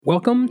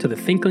Welcome to the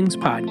Thinklings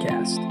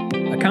Podcast,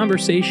 a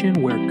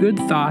conversation where good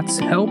thoughts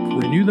help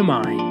renew the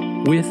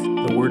mind with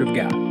the Word of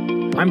God.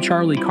 I'm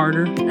Charlie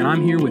Carter, and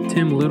I'm here with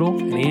Tim Little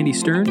and Andy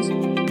Stearns.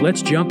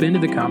 Let's jump into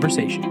the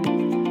conversation.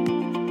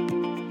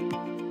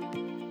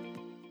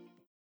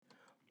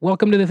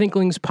 Welcome to the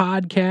Thinklings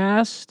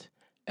Podcast,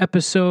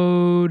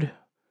 episode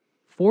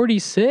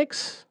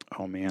 46?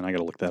 Oh man, I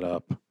gotta look that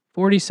up.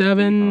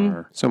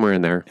 47? Somewhere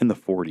in there. In the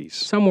 40s.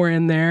 Somewhere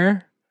in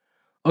there.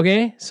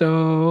 Okay,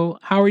 so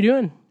how are we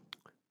doing?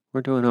 We're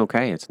doing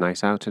okay. It's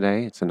nice out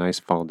today. It's a nice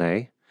fall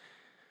day.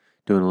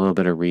 Doing a little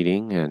bit of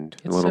reading and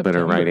It's a little bit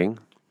of September. writing.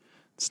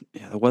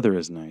 The weather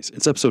is nice.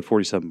 It's episode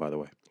 47, by the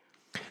way.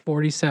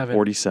 47.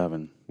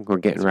 47. We're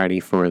getting ready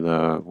for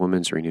the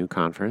Women's Renew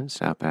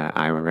Conference up at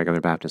Iowa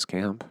Regular Baptist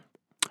Camp.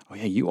 Oh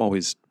yeah, you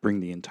always bring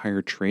the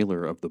entire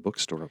trailer of the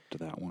bookstore up to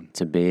that one. It's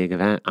a big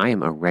event. I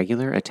am a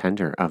regular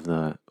attender of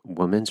the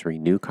Women's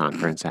Renew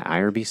Conference at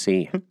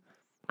IRBC.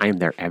 I am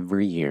there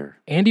every year.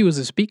 Andy was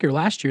a speaker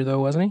last year,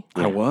 though, wasn't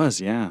he? I was,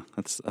 yeah.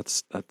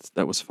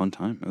 That was a fun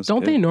time. It was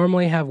Don't good. they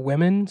normally have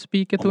women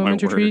speak at the Oh, my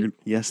women's retreat? word.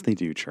 Yes, they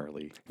do,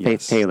 Charlie. Faith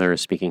Yes. Taylor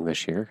is speaking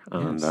this year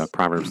on the Yes.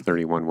 Proverbs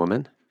 31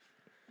 woman.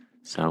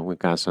 So we've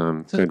got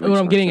some So good what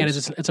I'm getting at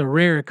resources. is it's a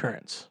rare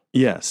occurrence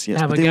Yes, to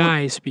yes. have but a they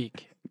guy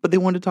speak. but they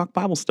wanted to talk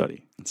Bible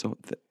study, and so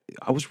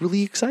I was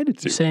really excited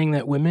to. You're saying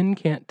that women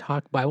can't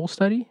talk Bible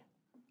study?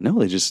 No,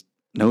 they just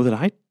know that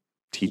I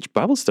teach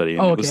Bible study, and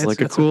Oh, it okay, was that's-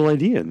 like a that's cool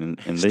idea. And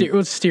they,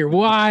 Let's steer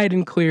wide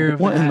and clear of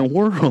what that, in the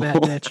world? of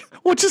that niche.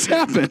 What just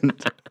happened?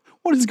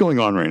 What is going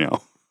on right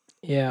now?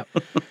 Yeah.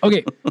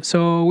 Okay,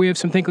 so we have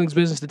some Thinklings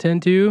business to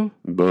tend to.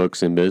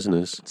 Books and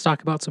business. Let's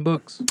talk about some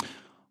books.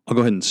 I'll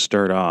go ahead and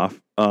start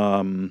off.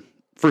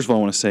 First of all,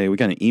 I want to say we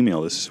got an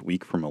email this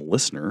week from a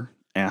listener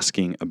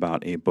asking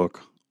about a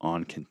book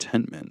on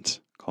contentment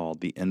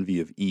called The Envy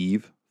of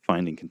Eve,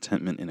 Finding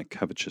Contentment in a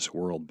Covetous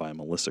World by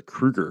Melissa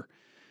Kruger.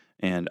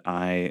 And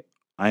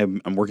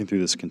I'm working through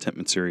this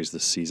contentment series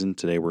this season.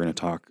 Today we're going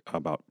to talk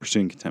about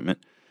pursuing contentment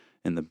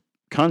and the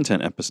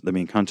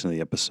main content of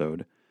the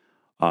episode.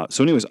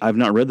 So anyways, I've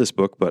not read this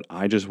book, but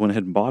I just went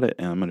ahead and bought it,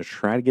 and I'm going to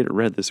try to get it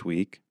read this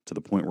week to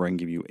the point where I can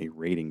give you a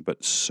rating.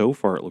 But so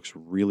far, it looks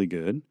really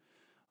good.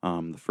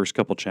 The first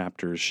couple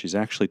chapters, she's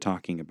actually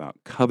talking about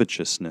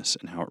covetousness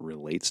and how it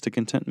relates to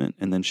contentment,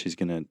 and then she's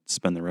going to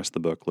spend the rest of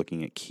the book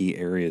looking at key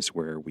areas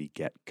where we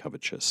get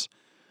covetous.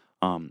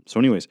 So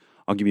anyways,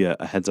 I'll give you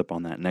a heads up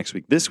on that next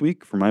week. This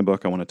week, for my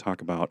book, I want to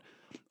talk about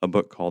a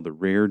book called The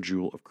Rare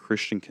Jewel of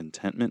Christian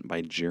Contentment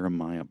by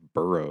Jeremiah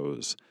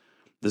Burroughs.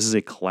 This is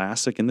a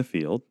classic in the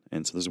field,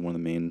 and so this is one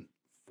of the main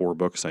 4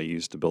 books I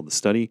used to build the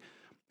study.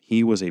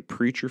 He was a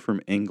preacher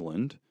from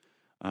England,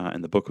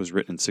 and the book was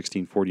written in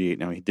 1648.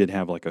 Now, he did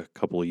have like a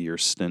couple of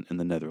years stint in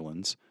the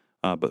Netherlands,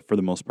 but for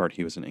the most part,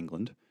 he was in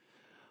England.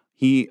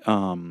 He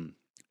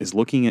is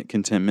looking at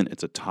contentment.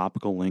 It's a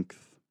topical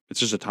length. It's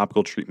just a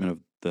topical treatment of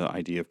the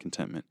idea of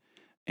contentment.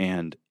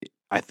 And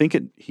I think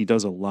he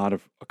does a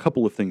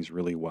couple of things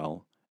really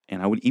well.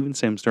 And I would even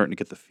say I'm starting to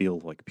get the feel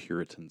of like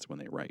Puritans when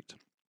they write.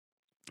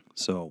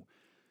 So,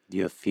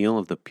 The feel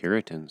of the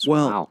Puritans.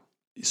 Well, Wow.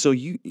 so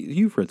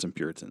you've read some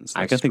Puritans.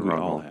 Like, I think we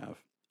all struggle. have.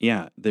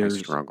 Yeah, they're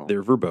struggle.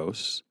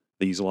 verbose.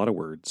 They use a lot of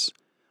words.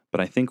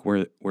 But I think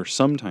where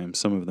sometimes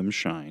some of them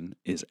shine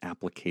is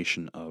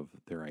application of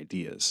their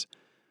ideas.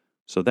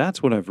 So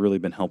that's what I've really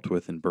been helped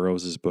with in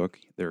Burroughs' book.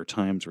 There are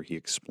times where he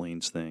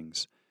explains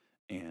things,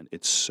 and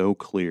it's so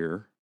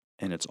clear,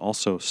 and it's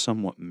also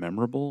somewhat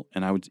memorable,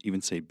 and I would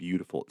even say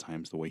beautiful at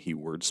times, the way he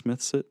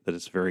wordsmiths it, that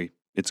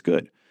it's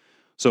good.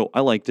 So I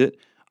liked it.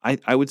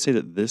 I would say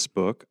that this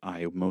book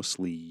I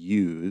mostly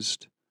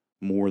used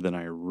more than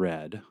I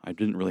read. I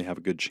didn't really have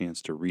a good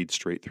chance to read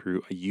straight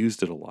through. I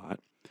used it a lot.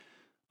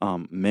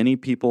 Many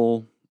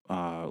people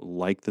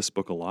like this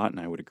book a lot, and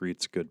I would agree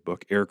it's a good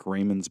book. Eric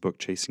Raymond's book,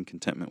 Chasing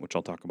Contentment, which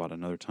I'll talk about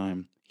another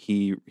time,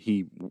 he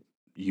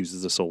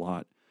uses this a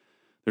lot.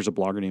 There's a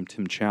blogger named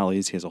Tim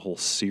Challies. He has a whole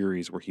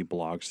series where he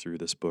blogs through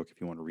this book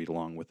if you want to read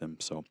along with him.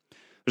 So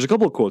there's a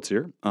couple of quotes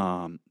here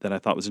that I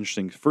thought was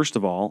interesting. First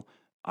of all,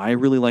 I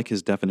really like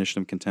his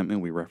definition of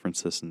contentment. We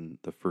referenced this in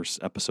the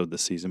first episode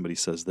this season, but he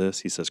says this.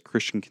 He says,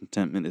 Christian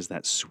contentment is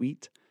that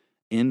sweet,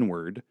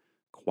 inward,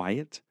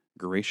 quiet,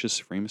 gracious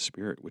frame of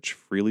spirit which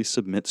freely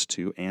submits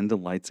to and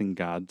delights in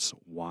God's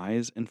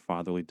wise and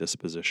fatherly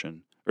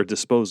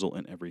disposal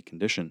in every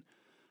condition.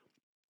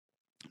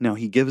 Now,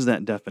 he gives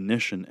that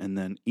definition, and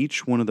then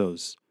each one of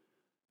those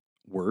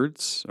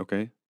words,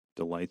 okay,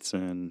 delights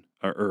in,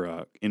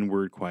 or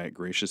inward, quiet,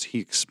 gracious, he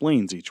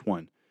explains each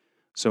one.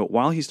 So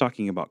while he's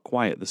talking about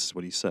quiet, this is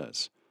what he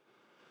says.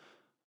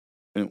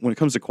 And when it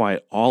comes to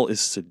quiet, all is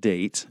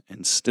sedate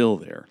and still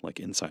there, like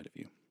inside of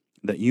you.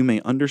 That you may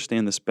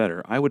understand this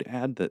better, I would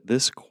add that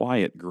this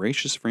quiet,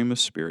 gracious frame of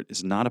spirit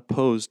is not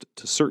opposed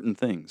to certain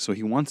things. So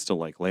he wants to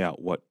lay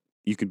out what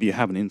you could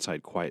have an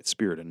inside quiet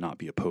spirit and not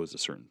be opposed to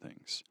certain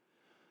things.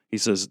 He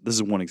says, this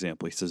is one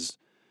example. He says,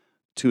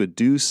 to a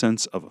due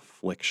sense of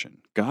affliction,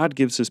 God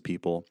gives his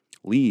people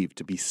leave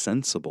to be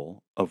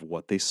sensible of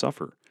what they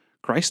suffer.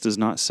 Christ does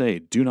not say,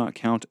 do not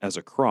count as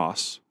a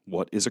cross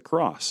what is a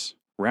cross.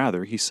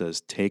 Rather, he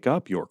says, take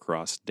up your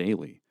cross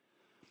daily.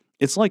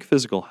 It's like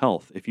physical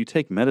health. If you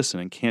take medicine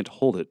and can't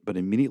hold it, but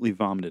immediately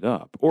vomit it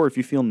up, or if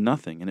you feel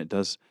nothing and it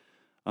does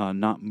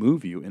not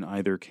move you, in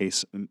either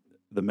case,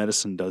 the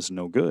medicine does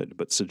no good,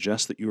 but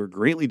suggests that you are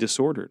greatly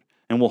disordered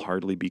and will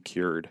hardly be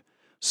cured.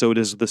 So it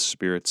is with the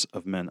spirits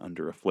of men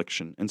under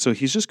affliction. And so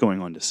he's just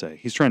going on to say,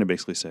 he's trying to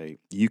basically say,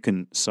 you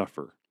can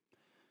suffer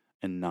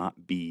and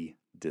not be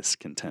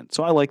discontent.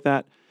 So I like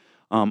that.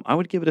 I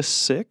would give it a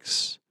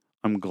 6.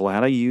 I'm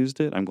glad I used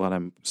it. I'm glad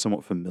I'm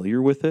somewhat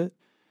familiar with it.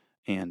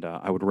 And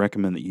I would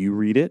recommend that you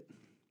read it.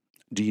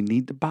 Do you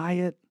need to buy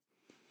it?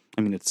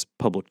 I mean, it's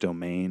public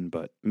domain,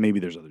 but maybe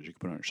there's others you can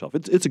put on your shelf.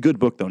 It's a good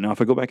book, though. Now, if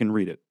I go back and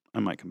read it, I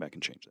might come back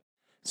and change it.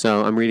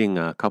 So I'm reading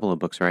a couple of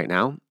books right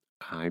now.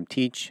 I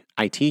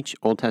teach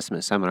Old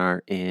Testament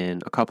seminar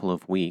in a couple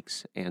of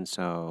weeks, and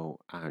so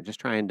I'm just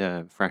trying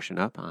to freshen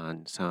up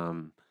on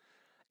some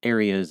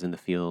areas in the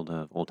field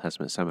of Old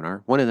Testament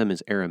seminar. One of them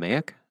is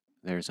Aramaic.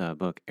 There's a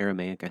book,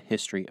 Aramaic, A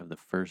History of the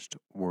First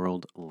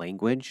World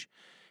Language.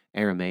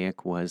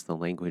 Aramaic was the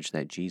language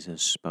that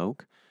Jesus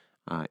spoke.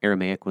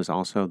 Aramaic was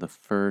also the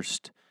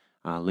first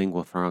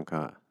lingua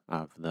franca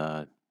of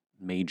the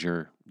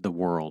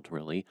world,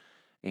 really.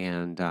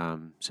 And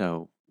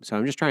so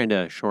I'm just trying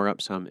to shore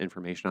up some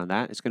information on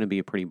that. It's going to be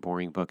a pretty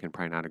boring book and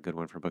probably not a good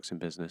one for books and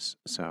business,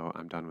 so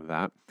I'm done with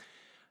that.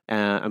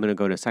 I'm going to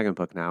go to a second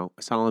book now,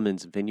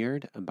 Solomon's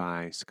Vineyard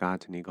by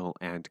Scott Nagel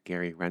and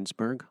Gary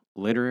Rensburg,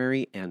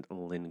 Literary and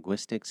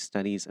Linguistic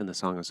Studies in the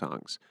Song of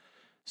Songs.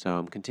 So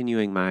I'm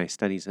continuing my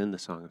studies in the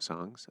Song of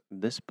Songs.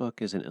 This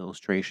book is an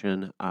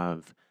illustration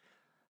of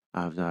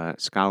the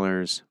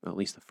scholars, at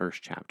least the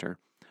first chapter,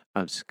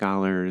 of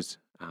scholars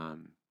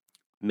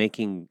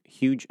making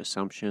huge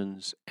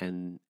assumptions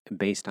and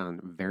based on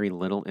very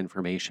little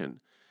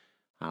information.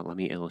 Let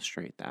me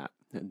illustrate that.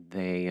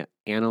 They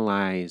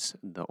analyze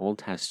the Old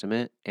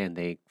Testament and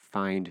they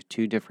find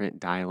two different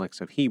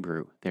dialects of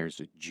Hebrew.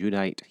 There's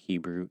Judite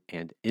Hebrew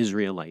and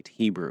Israelite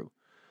Hebrew.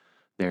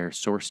 Their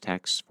source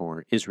texts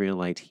for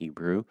Israelite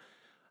Hebrew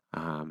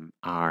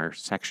are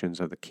sections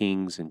of the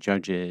Kings and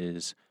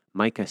Judges,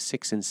 Micah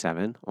 6 and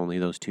 7, only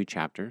those 2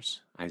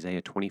 chapters,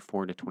 Isaiah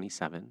 24 to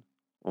 27,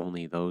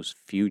 only those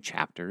few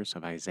chapters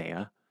of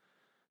Isaiah,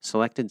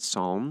 selected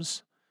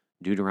Psalms,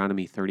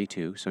 Deuteronomy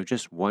 32, so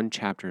just one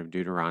chapter of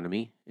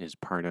Deuteronomy is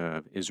part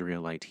of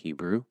Israelite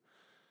Hebrew,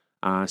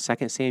 2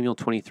 Samuel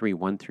 23,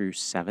 1 through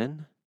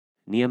 7,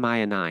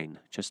 Nehemiah 9,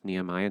 just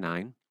Nehemiah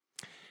 9,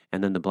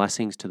 and then the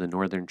blessings to the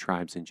northern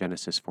tribes in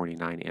Genesis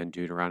 49 and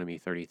Deuteronomy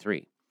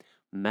 33.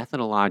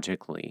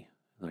 Methodologically,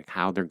 like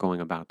how they're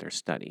going about their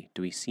study,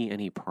 do we see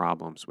any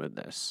problems with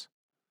this?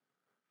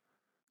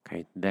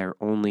 Okay, they're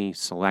only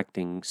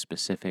selecting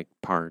specific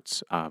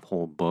parts of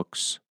whole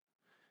books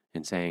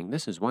and saying,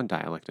 this is one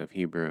dialect of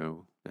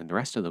Hebrew, and the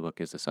rest of the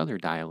book is this other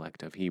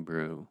dialect of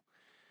Hebrew.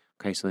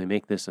 Okay, so they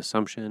make this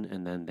assumption,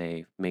 and then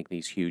they make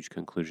these huge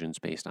conclusions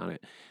based on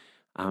it.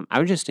 I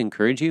would just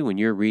encourage you, when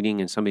you're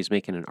reading and somebody's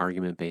making an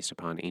argument based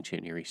upon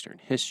ancient Near Eastern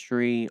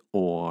history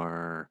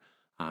or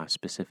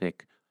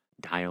specific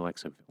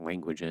dialects of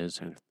languages,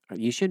 and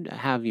you should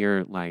have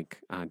your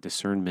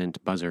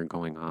discernment buzzer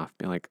going off.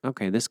 Be like,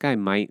 okay, this guy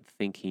might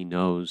think he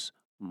knows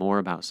more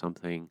about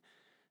something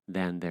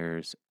than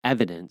there's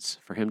evidence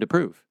for him to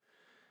prove.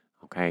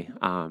 Okay,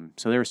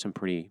 so there are some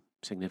pretty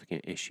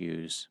significant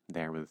issues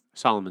there with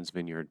Solomon's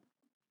Vineyard.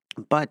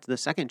 But the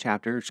second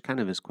chapter, which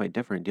kind of is quite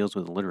different, deals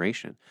with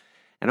alliteration.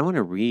 And I want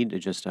to read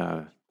just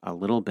a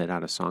little bit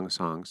out of Song of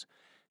Songs.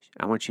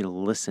 I want you to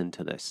listen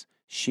to this.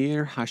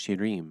 Shir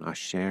Hashirim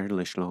Asher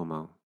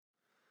Lishlomo.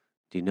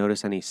 Do you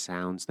notice any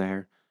sounds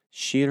there?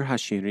 Shir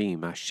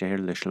Hashirim Asher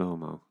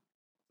Lishlomo.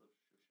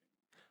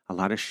 A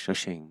lot of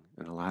shushing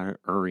and a lot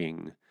of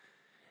urring.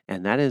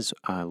 And that is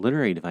a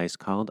literary device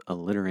called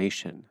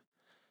alliteration.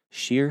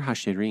 Shir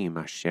Hashirim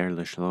Asher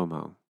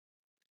Lishlomo.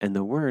 And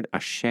the word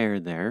asher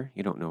there,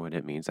 you don't know what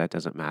it means. That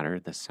doesn't matter.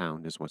 The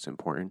sound is what's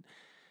important.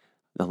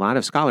 A lot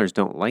of scholars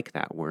don't like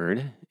that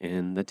word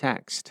in the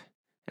text.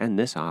 And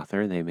this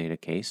author, they made a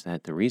case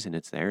that the reason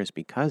it's there is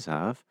because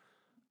of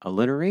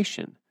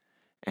alliteration.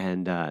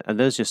 And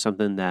that's just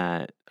something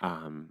that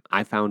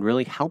I found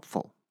really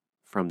helpful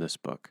from this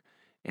book.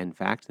 In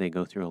fact, they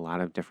go through a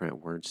lot of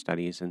different word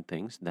studies and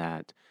things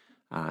that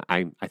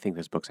I think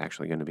this book's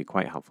actually going to be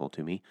quite helpful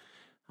to me.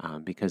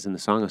 Because in the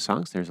Song of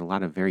Songs, there's a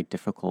lot of very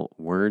difficult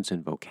words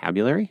and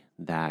vocabulary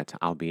that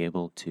I'll be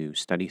able to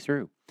study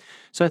through.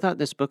 So I thought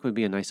this book would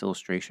be a nice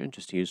illustration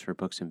just to use for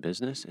books and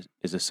business.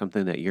 Is this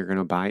something that you're going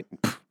to buy?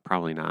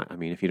 Probably not. I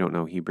mean, if you don't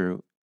know Hebrew,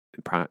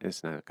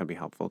 it's not going to be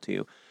helpful to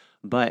you.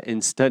 But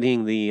in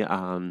studying the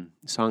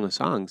Song of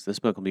Songs, this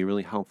book will be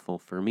really helpful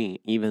for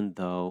me, even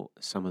though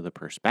some of the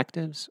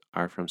perspectives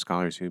are from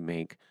scholars who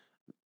make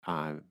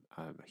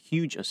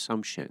huge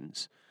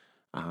assumptions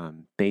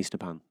based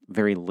upon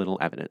very little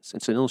evidence.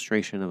 It's an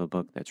illustration of a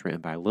book that's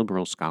written by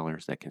liberal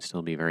scholars that can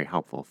still be very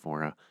helpful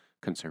for a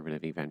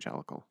conservative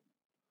evangelical.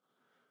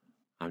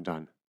 I'm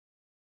done.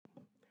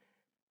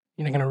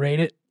 You're not going to rate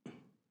it?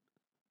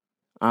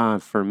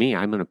 For me,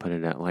 I'm going to put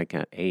it at like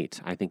an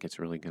 8. I think it's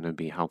really going to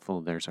be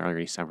helpful. There's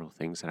already several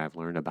things that I've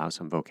learned about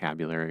some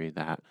vocabulary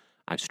that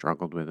I've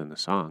struggled with in the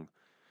song.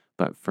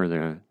 But for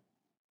the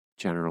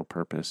general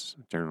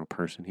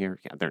person here,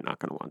 yeah, they're not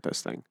going to want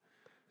this thing.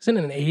 Isn't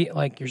it an 8?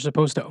 Like you're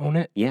supposed to own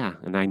it Yeah,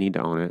 and I need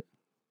to own it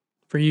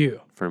for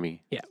you? for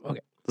me. Yeah. Okay.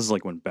 This is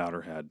like when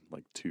Bowder had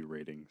like 2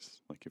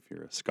 ratings. Like if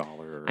you're a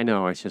scholar, or I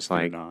know, it's just if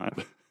you're like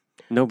not.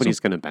 nobody's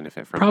going to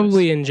benefit from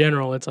Probably in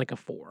general, it's like a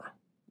 4.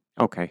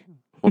 this. Okay,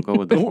 we'll go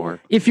with the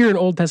 4. If you're an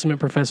Old Testament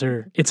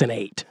professor, it's an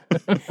 8.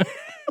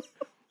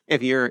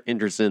 If you're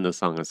interested in the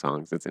Song of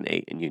Songs, it's an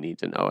 8 and you need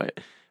to know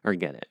it or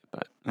get it.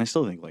 But I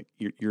still think like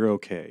you're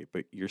okay,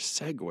 but your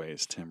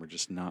segues, Tim, are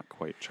just not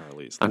quite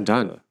Charlie's. I'm Like,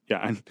 done.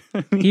 Yeah,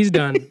 I mean, He's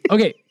done.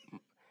 Okay.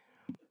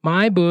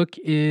 My book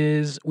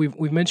is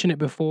we've mentioned it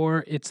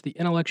before. It's The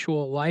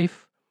Intellectual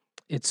Life,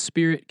 Its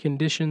Spirit,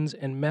 Conditions,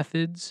 and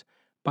Methods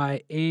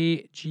by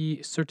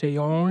A.G.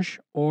 Sertillanges,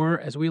 or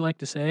as we like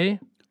to say,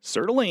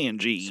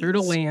 Sertilanges.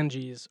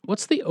 Sertilanges.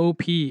 What's the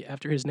OP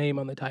after his name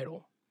on the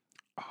title?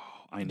 Oh,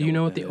 I know. Do you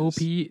know what that the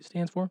is. OP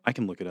stands for? I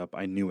can look it up.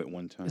 I knew it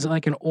one time. Is it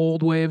like an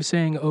old way of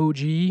saying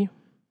OG?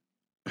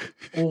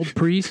 Old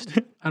priest?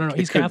 I don't know.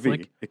 He's It could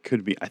Catholic. be. It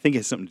could be. I think it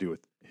has something to do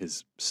with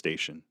his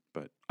station,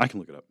 but I can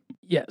look it up.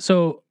 Yeah,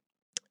 so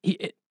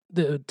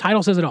the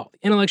title says it all.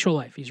 Intellectual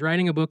life. He's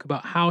writing a book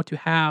about how to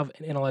have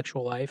an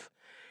intellectual life.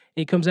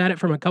 And he comes at it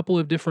from a couple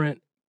of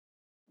different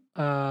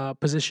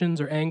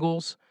positions or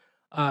angles.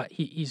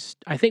 He's,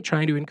 I think,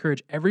 trying to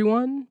encourage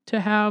everyone to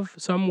have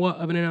somewhat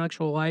of an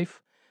intellectual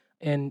life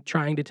and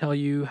trying to tell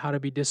you how to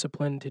be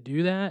disciplined to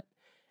do that.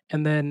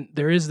 And then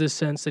there is this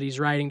sense that he's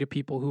writing to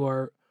people who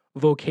are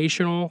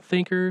vocational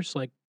thinkers,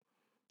 like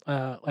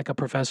a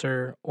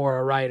professor or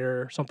a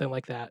writer, something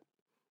like that.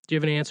 Do you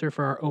have an answer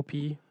for our OP?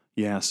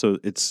 Yeah, so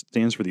it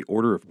stands for the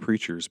Order of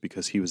Preachers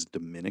because he was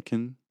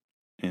Dominican,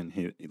 and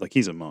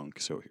he's a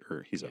monk,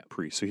 or he's a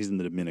priest, so he's in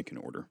the Dominican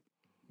order.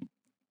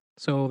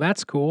 So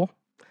that's cool.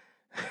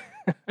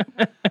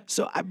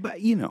 So, but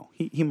he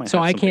might. So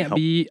have I something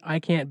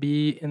can't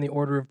be in the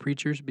order of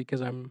preachers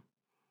because I'm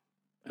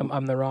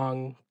the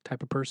wrong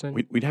type of person.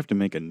 We'd have to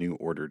make a new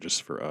order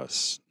just for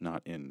us,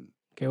 not in.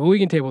 Okay, well we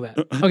can table that.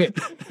 Okay,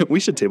 We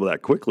should table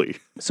that quickly.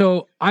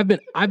 so I've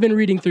been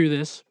reading through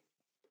this,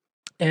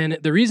 and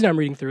the reason I'm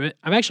reading through it,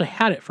 I've actually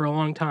had it for a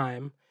long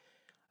time.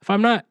 If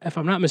I'm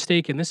not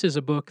mistaken, this is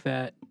a book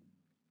that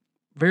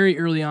very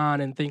early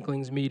on in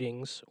Thinkling's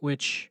meetings,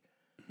 which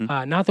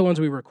not the ones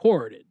we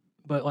recorded,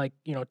 but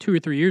 2 or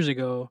 3 years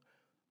ago,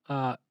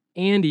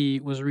 Andy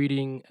was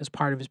reading as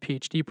part of his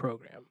PhD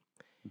program.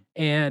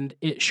 And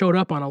it showed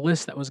up on a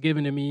list that was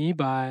given to me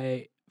by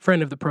a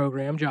friend of the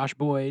program, Josh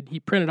Boyd. He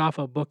printed off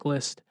a book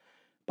list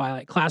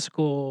by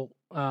classical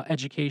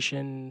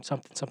education,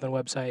 something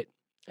website.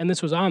 And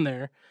this was on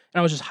there. And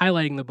I was just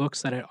highlighting the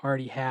books that I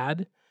already had.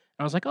 And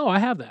I was like, oh, I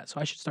have that, so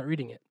I should start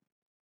reading it.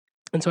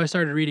 And so I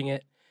started reading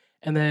it.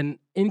 And then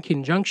in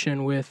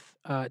conjunction with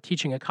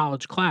teaching a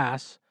college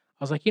class,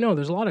 I was like,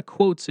 there's a lot of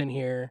quotes in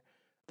here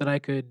that I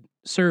could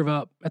serve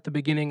up at the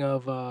beginning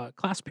of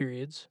class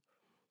periods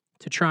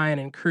to try and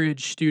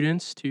encourage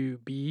students to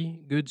be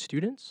good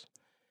students.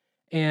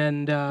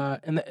 And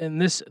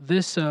this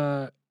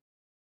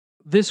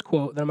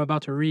quote that I'm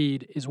about to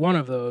read is one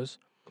of those.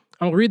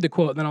 I'll read the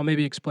quote and then I'll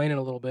maybe explain it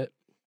a little bit.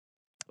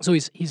 So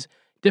he's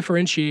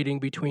differentiating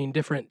between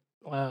different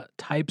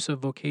types of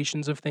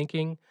vocations of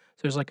thinking.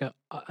 So there's like an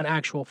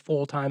actual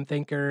full-time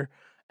thinker,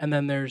 and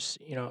then there's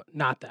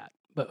not that.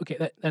 But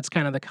okay, that's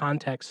kind of the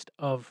context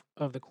of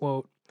the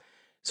quote.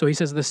 So he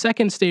says, the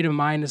second state of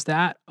mind is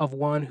that of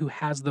one who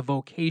has the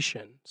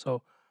vocation,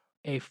 so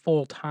a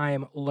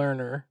full-time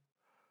learner.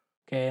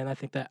 Okay, and I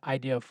think that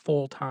idea of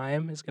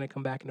full-time is going to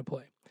come back into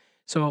play.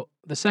 So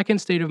the second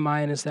state of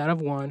mind is that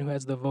of one who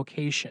has the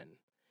vocation.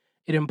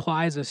 It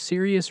implies a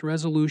serious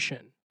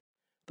resolution.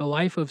 The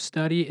life of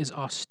study is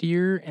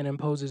austere and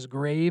imposes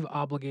grave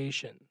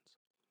obligations.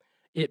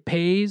 It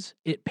pays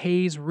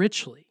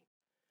richly,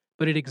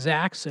 but it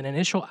exacts an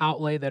initial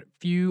outlay that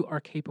few are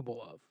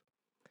capable of.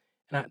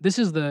 And this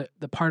is the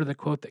part of the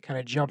quote that kind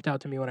of jumped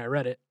out to me when I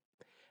read it.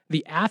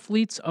 The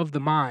athletes of the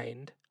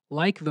mind,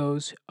 like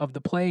those of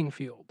the playing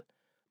field,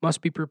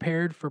 must be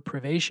prepared for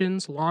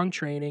privations, long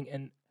training,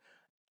 and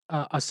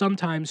a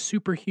sometimes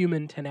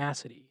superhuman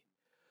tenacity.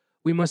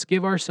 We must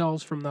give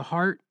ourselves from the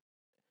heart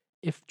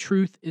if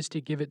truth is to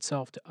give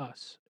itself to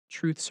us.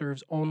 Truth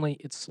serves only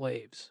its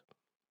slaves.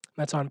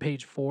 That's on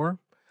page 4.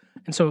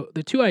 And so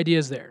the two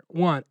ideas there.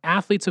 One,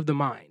 athletes of the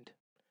mind,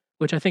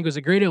 which I think was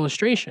a great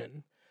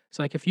illustration. It's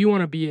like if you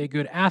want to be a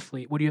good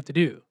athlete, what do you have to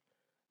do?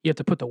 You have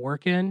to put the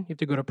work in. You have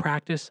to go to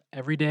practice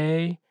every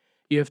day.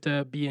 You have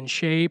to be in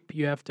shape.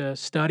 You have to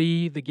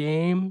study the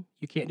game.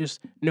 You can't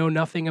just know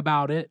nothing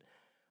about it.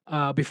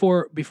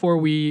 Before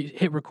we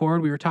hit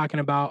record, we were talking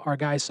about our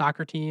guys'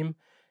 soccer team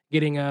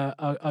getting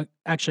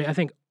actually, I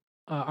think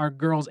our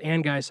girls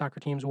and guys' soccer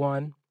teams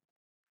won.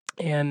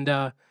 And,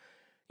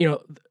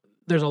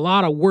 there's a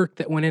lot of work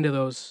that went into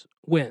those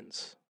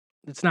wins.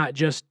 It's not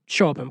just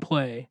show up and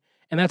play.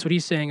 And that's what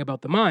he's saying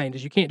about the mind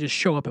is you can't just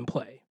show up and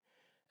play.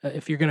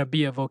 if you're going to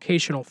be a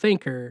vocational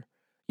thinker,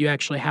 you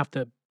actually have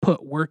to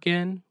put work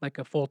in like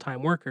a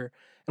full-time worker.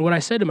 And what I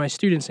said to my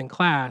students in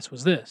class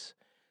was this: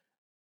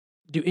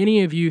 do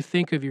any of you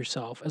think of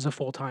yourself as a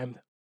full-time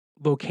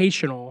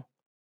vocational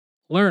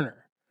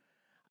learner?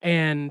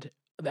 And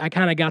I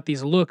kind of got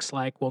these looks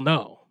like, well,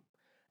 no.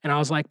 And I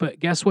was like, but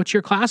guess what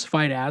you're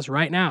classified as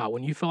right now?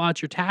 When you fill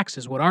out your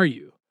taxes, what are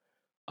you?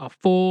 A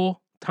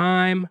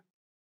full-time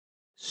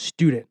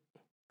student.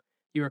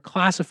 You are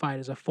classified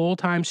as a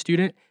full-time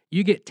student.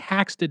 You get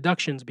tax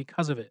deductions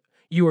because of it.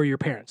 You or your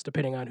parents,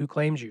 depending on who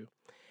claims you.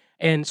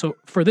 And so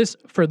for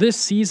this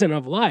season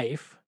of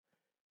life,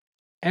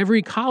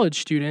 every college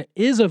student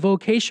is a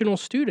vocational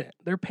student.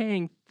 They're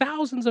paying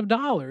thousands of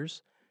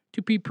dollars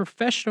to be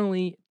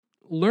professionally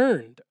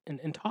learned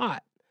and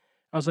taught.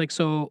 I was like,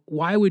 so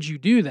why would you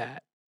do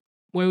that?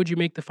 Why would you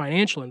make the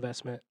financial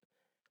investment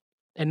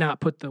and not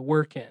put the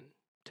work in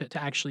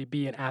to actually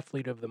be an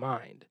athlete of the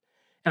mind?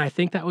 And I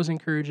think that was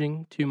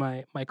encouraging to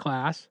my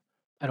class.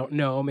 I don't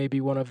know, maybe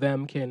one of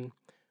them can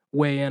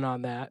weigh in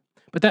on that.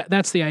 But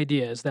that's the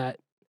idea, is that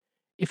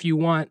if you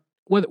want,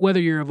 whether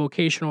you're a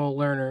vocational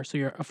learner, so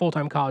you're a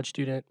full-time college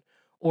student,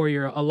 or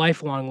you're a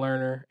lifelong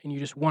learner and you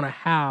just want to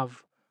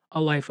have a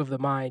life of the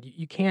mind,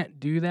 you can't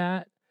do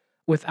that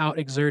without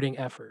exerting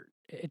effort.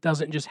 It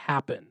doesn't just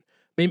happen.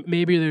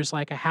 Maybe there's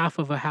like a half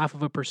of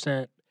a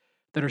percent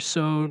that are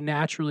so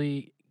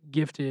naturally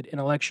gifted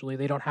intellectually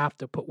they don't have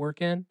to put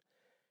work in.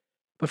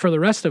 But for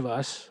the rest of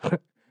us,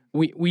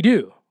 we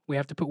do. We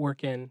have to put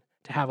work in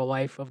to have a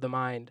life of the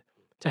mind,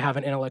 to have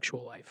an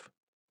intellectual life.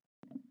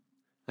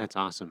 That's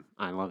awesome.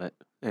 I love it.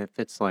 It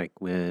fits like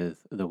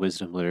with the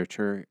wisdom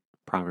literature,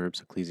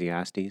 Proverbs,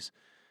 Ecclesiastes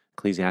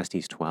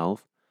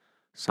 12,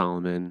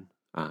 Solomon,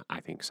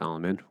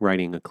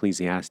 writing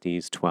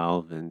Ecclesiastes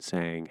 12 and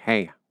saying,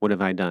 hey, what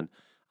have I done?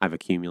 I've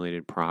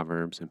accumulated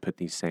Proverbs and put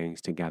these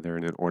sayings together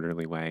in an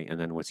orderly way. And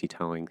then what's he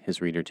telling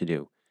his reader to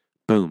do?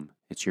 Boom,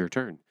 it's your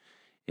turn.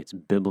 It's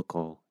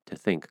biblical to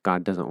think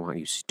God doesn't want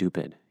you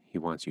stupid. He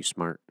wants you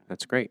smart.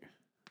 That's great.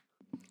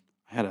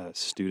 I had a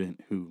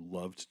student who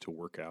loved to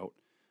work out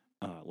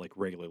like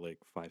regularly,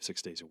 like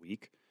 5-6 days a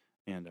week.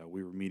 And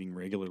we were meeting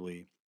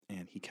regularly,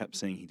 and he kept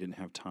saying he didn't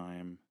have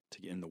time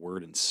to get in the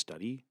Word and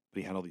study,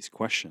 but he had all these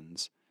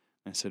questions.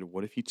 And I said,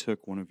 what if you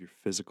took one of your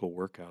physical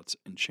workouts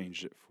and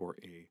changed it for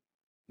a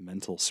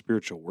mental,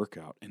 spiritual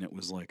workout? And it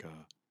was like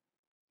a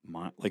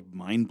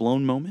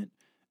mind-blown moment.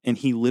 And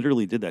he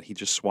literally did that. He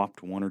just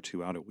swapped 1 or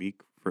 2 out a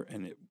week,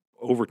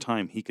 over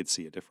time, he could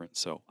see a difference.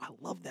 So I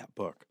love that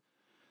book.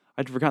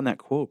 I'd forgotten that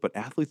quote, but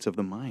athletes of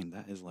the mind,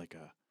 that is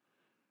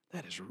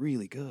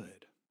really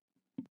good.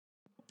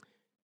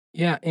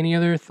 Yeah. Any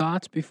other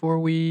thoughts before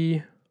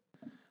we?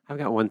 I've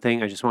got one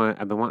thing.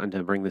 I've been wanting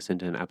to bring this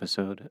into an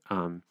episode.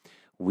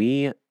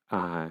 We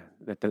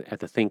at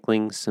the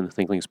Thinklings and the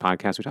Thinklings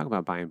podcast, we talk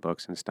about buying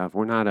books and stuff.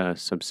 We're not a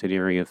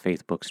subsidiary of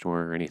Faith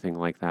Bookstore or anything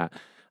like that.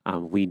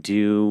 We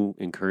do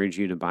encourage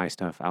you to buy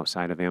stuff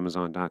outside of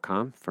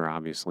Amazon.com for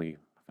obvious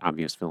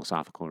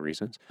philosophical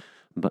reasons.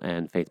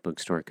 And Faith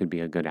Bookstore could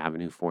be a good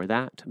avenue for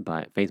that.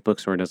 But Faith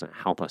Bookstore doesn't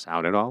help us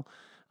out at all.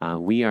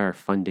 We are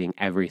funding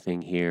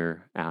everything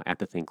here at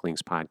the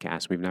Thinklings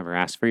podcast. We've never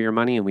asked for your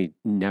money, and we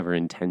never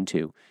intend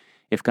to.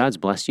 If God's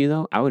blessed you,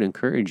 though, I would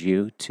encourage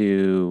you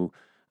to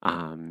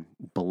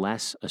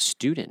bless a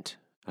student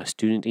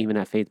even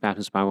at Faith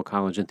Baptist Bible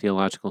College and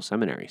Theological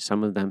Seminary.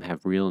 Some of them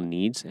have real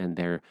needs, and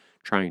they're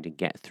trying to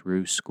get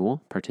through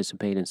school,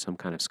 participate in some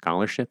kind of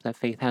scholarship that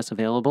Faith has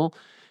available.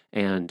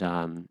 And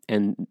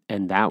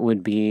that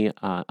would be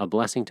a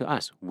blessing to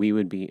us. We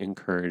would be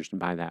encouraged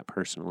by that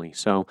personally.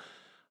 So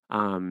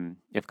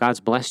if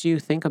God's blessed you,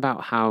 think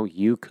about how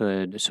you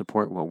could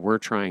support what we're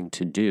trying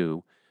to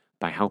do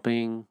by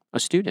helping a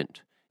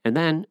student. And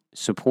then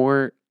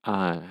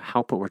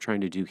help what we're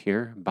trying to do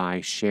here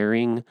by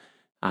sharing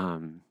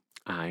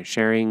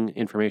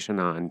information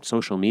on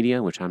social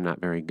media, which I'm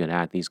not very good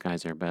at. These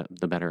guys are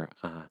the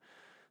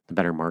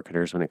better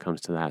marketers when it comes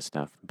to that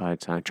stuff.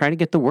 But try to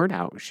get the word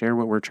out, share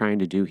what we're trying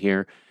to do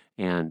here,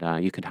 and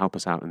you could help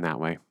us out in that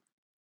way.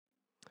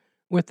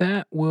 With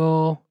that,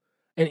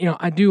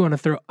 I do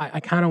want to I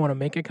kind of want to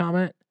make a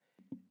comment.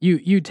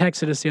 You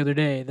texted us the other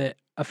day that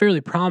a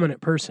fairly prominent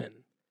person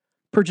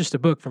purchased a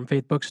book from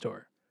Faith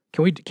Bookstore.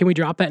 Can we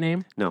drop that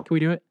name? No. Can we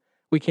do it?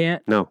 We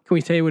can't? No. Can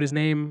we say what his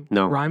name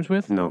rhymes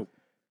with? No.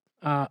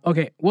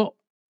 Okay, well,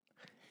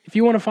 if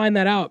you want to find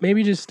that out,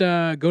 maybe just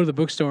go to the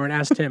bookstore and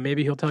ask Tim.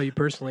 Maybe he'll tell you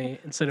personally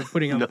instead of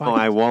putting on the podcast. No,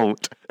 I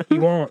won't. He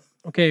won't.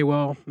 Okay,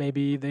 well,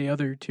 maybe the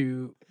other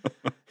two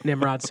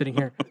Nimrods sitting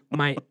here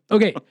might.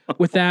 Okay,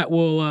 with that,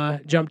 we'll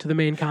jump to the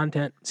main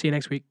content. See you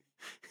next week.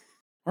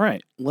 All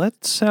right,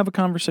 let's have a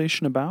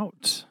conversation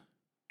about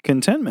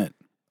contentment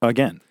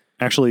again.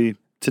 Actually,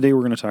 today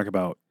we're going to talk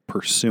about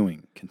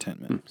pursuing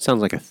contentment.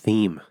 Sounds like a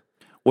theme.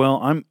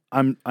 Well,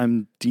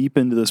 I'm deep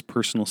into this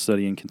personal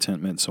study in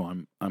contentment, so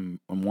I'm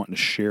wanting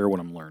to share what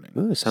I'm learning.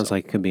 Ooh, sounds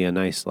like it could be a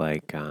nice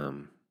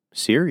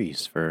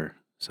series for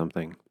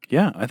something.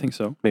 Yeah, I think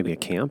so. Maybe a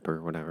camp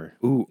or whatever.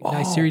 Ooh,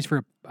 nice series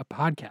for a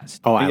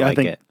podcast. Oh, I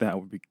think it. That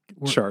would be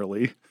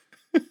Charlie.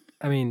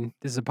 I mean,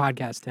 this is a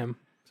podcast, Tim.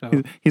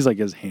 So He's like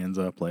his hands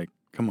up, like,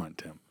 come on,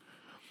 Tim.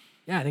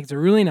 yeah, I think it's a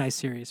really nice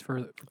series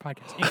for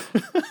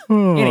podcasting.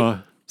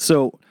 Andy.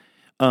 So,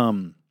 at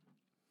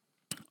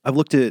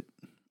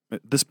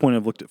this point,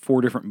 I've looked at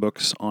 4 different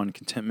books on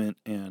contentment,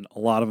 and a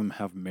lot of them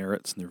have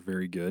merits, and they're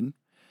very good.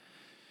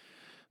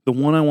 The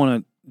one I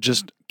want to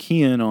just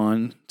key in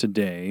on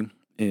today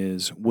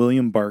is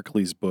William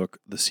Barclay's book,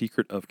 The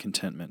Secret of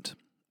Contentment.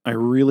 I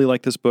really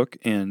like this book,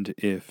 and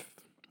if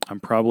I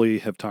probably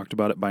have talked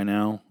about it by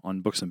now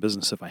on Books and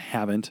Business. If I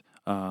haven't,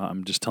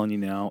 I'm just telling you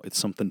now, it's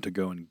something to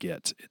go and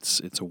get.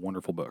 It's a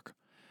wonderful book.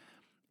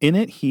 In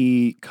it,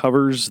 he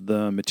covers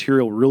the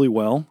material really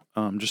well.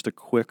 Just a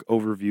quick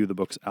overview of the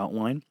book's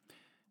outline.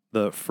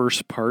 The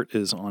first part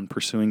is on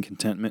pursuing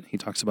contentment. He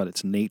talks about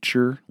its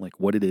nature, like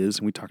what it is,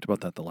 and we talked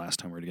about that the last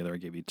time we were together. I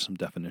gave you some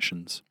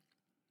definitions.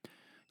 He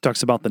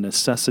talks about the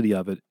necessity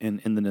of it, and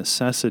in the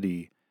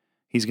necessity,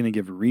 he's going to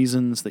give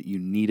reasons that you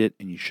need it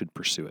and you should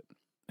pursue it.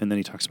 And then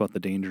he talks about the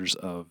dangers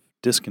of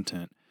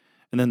discontent.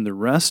 And then the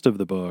rest of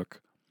the book,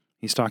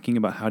 he's talking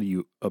about how do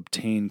you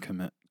obtain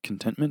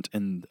contentment,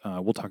 and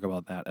we'll talk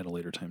about that at a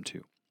later time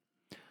too.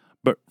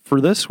 But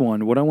for this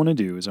one, what I want to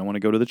do is I want to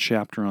go to the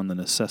chapter on the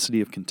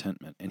necessity of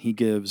contentment, and he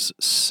gives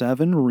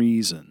 7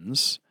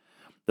 reasons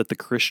that the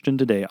Christian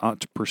today ought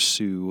to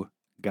pursue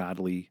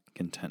godly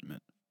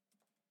contentment.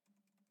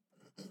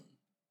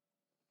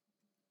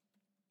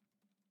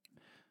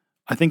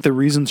 I think the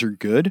reasons are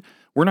good.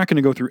 We're not going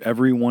to go through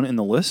every one in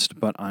the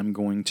list, but I'm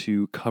going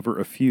to cover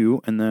a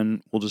few, and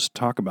then we'll just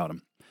talk about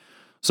them.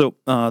 So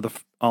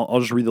I'll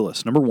just read the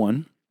list. Number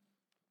 1,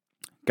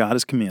 God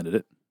has commanded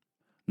it.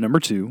 Number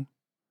 2,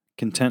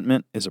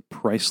 contentment is a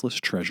priceless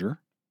treasure.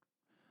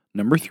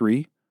 Number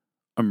 3,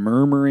 a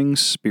murmuring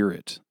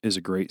spirit is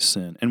a great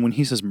sin. And when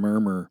he says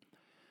murmur,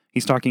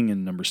 he's talking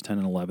in Numbers 10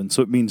 and 11,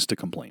 so it means to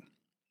complain.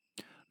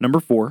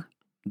 Number 4,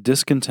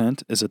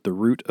 discontent is at the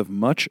root of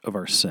much of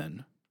our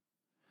sin.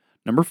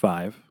 Number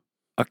 5,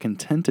 a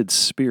contented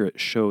spirit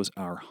shows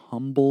our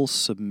humble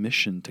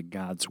submission to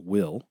God's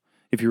will.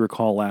 If you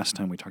recall last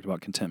time we talked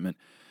about contentment,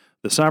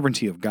 the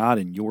sovereignty of God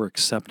and your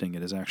accepting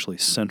it is actually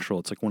central.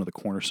 It's like one of the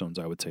cornerstones,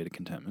 I would say, to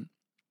contentment.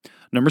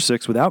 Number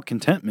 6, without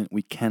contentment,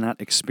 we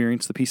cannot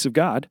experience the peace of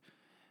God.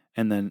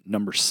 And then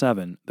number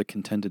 7, the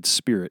contented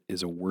spirit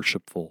is a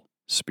worshipful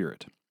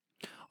spirit.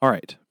 All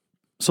right,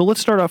 so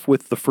let's start off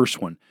with the first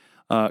one.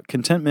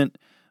 Contentment.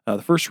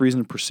 The first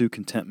reason to pursue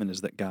contentment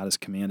is that God has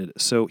commanded it.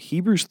 So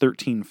Hebrews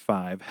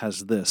 13:5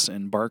 has this,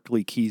 and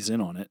Barclay keys in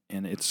on it,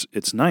 and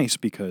it's nice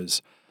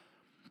because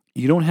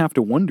you don't have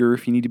to wonder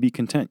if you need to be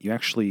content. You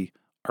actually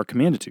are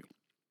commanded to.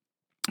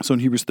 So in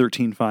Hebrews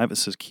 13:5, it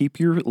says, keep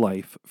your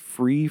life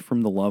free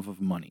from the love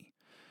of money.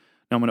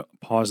 Now I'm going to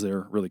pause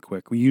there really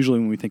quick. Usually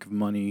when we think of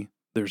money,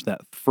 there's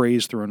that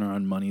phrase thrown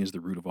around, money is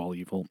the root of all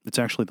evil. It's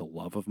actually the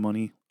love of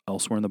money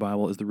elsewhere in the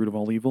Bible is the root of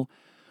all evil.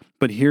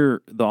 But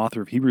here, the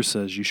author of Hebrews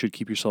says you should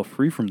keep yourself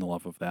free from the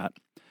love of that,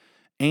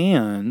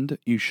 and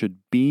you should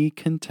be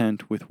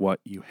content with what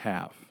you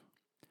have.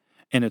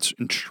 And it's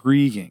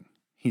intriguing.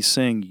 He's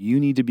saying you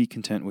need to be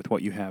content with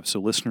what you have. So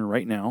listener,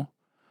 right now,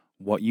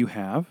 what you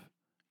have,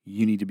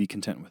 you need to be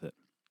content with it.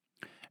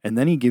 And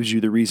then he gives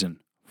you the reason.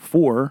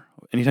 For,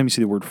 anytime you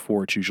see the word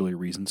for, it's usually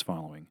reasons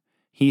following.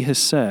 He has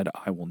said,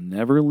 I will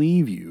never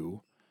leave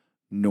you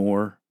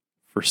nor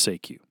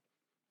forsake you.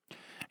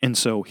 And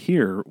so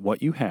here,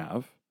 what you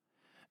have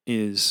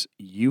is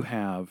you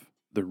have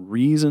the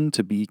reason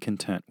to be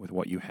content with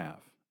what you have.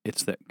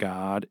 It's that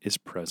God is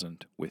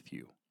present with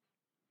you.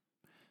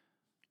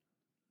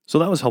 So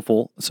that was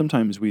helpful.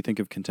 Sometimes we think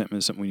of contentment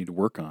as something we need to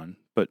work on,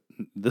 but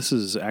this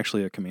is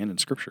actually a command in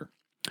Scripture.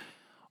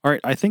 All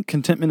right, I think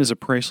contentment is a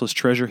priceless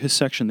treasure. His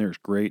section there is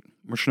great.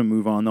 We're just going to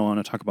move on, though. I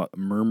want to talk about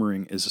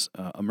murmuring.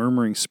 A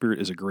murmuring spirit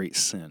is a great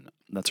sin.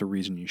 That's a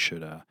reason you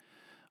should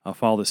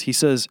follow this. He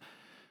says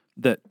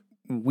that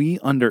we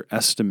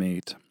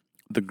underestimate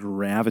the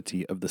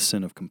gravity of the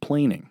sin of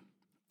complaining.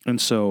 And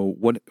so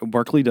what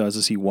Barclay does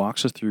is he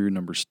walks us through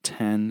Numbers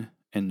 10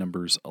 and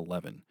Numbers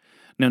 11.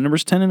 Now,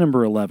 Numbers 10 and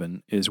number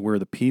 11 is where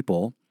the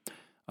people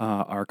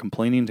are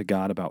complaining to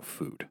God about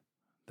food.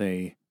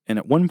 And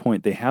at one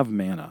point, they have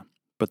manna,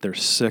 but they're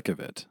sick of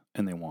it,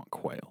 and they want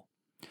quail.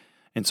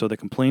 And so they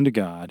complain to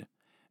God,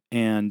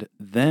 and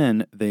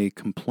then they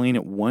complain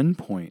at one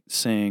point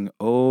saying,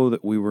 oh,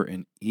 that we were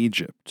in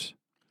Egypt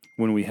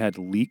when we had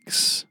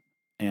leeks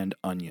and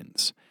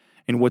onions.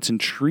 And what's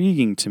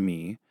intriguing to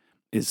me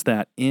is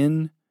that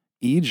in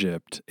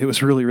Egypt, it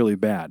was really, really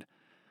bad.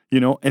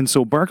 And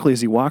so Barclay,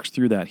 as he walks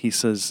through that, he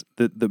says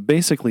that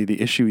basically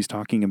the issue he's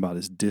talking about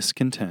is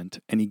discontent,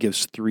 and he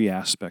gives 3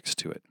 aspects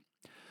to it.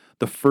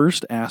 The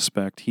first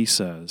aspect, he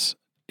says,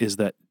 is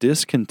that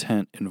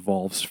discontent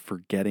involves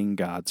forgetting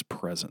God's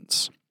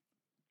presence.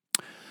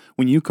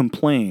 When you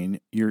complain,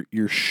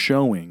 you're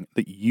showing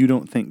that you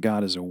don't think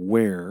God is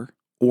aware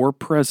or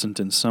present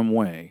in some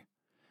way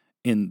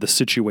in the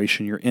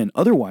situation you're in.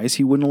 Otherwise,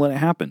 he wouldn't let it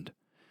happen.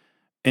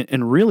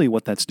 And really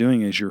what that's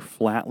doing is you're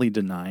flatly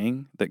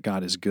denying that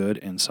God is good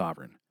and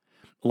sovereign.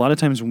 A lot of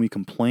times when we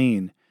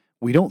complain,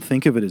 we don't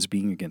think of it as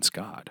being against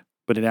God.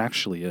 but it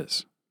actually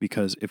is.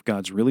 Because if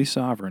God's really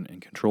sovereign and in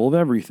control of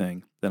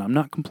everything, then I'm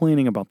not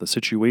complaining about the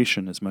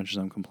situation as much as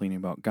I'm complaining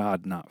about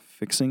God not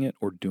fixing it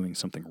or doing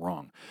something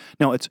wrong.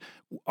 Now, it's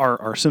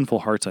our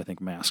sinful hearts, I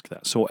think, mask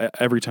that. So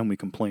every time we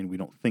complain, we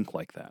don't think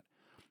like that.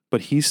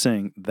 But he's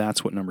saying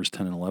that's what Numbers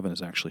 10 and 11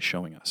 is actually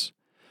showing us.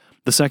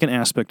 The second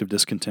aspect of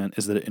discontent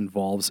is that it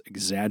involves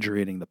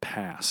exaggerating the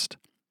past.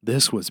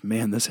 This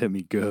hit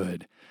me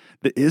good.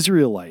 The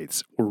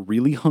Israelites were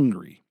really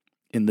hungry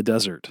in the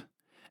desert,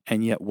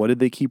 and yet what did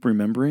they keep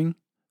remembering?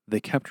 They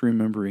kept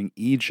remembering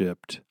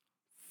Egypt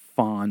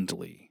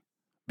fondly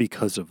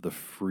because of the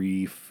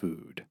free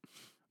food.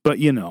 But,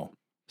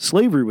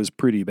 slavery was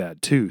pretty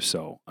bad too,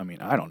 so,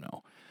 I don't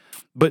know.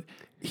 But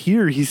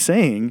here he's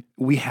saying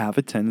we have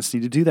a tendency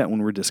to do that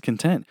when we're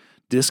discontent.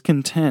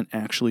 Discontent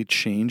actually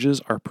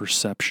changes our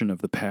perception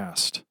of the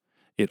past.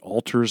 It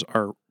alters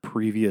our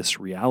previous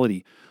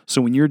reality.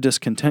 So when you're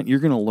discontent, you're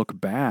going to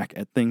look back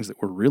at things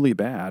that were really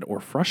bad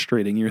or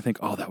frustrating, and you're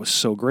thinking, oh, that was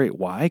so great.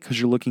 Why? Because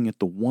you're looking at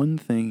the one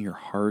thing your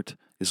heart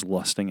is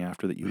lusting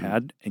after that you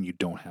had, and you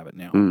don't have it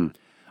now.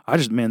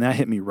 That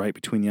hit me right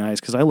between the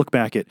eyes, because I look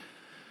back at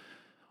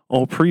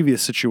all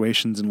previous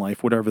situations in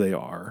life, whatever they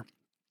are.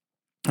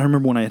 I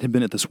remember when I had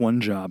been at this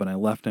one job and I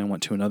left and I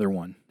went to another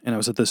one, and I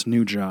was at this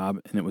new job,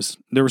 and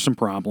there were some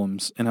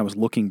problems, and I was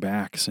looking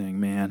back saying,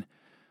 man,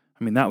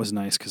 that was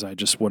nice because I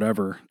just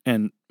whatever.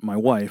 And my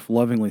wife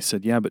lovingly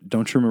said, yeah, but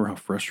don't you remember how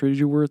frustrated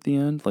you were at the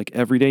end? Like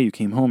every day you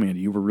came home,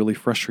 Andy, you were really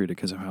frustrated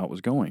because of how it was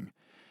going.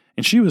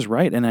 And she was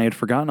right, and I had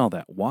forgotten all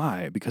that.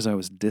 Why? Because I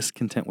was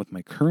discontent with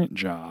my current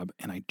job,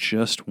 and I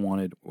just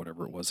wanted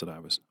whatever it was that I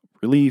was,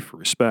 relief or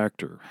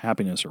respect or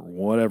happiness or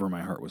whatever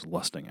my heart was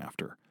lusting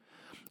after.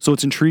 So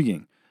it's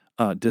intriguing.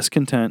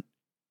 Discontent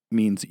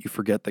means that you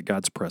forget that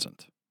God's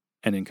present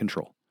and in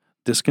control.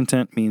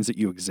 Discontent means that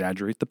you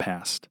exaggerate the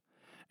past.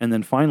 And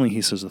then finally,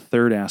 he says the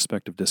third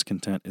aspect of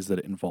discontent is that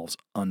it involves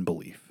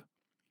unbelief.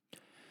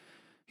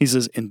 He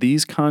says, in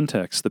these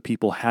contexts, the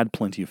people had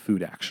plenty of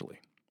food, actually.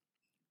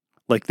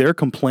 Like they're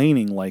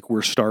complaining like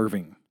we're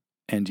starving,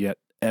 and yet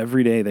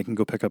every day they can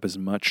go pick up as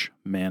much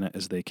manna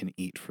as they can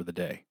eat for the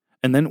day.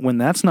 And then when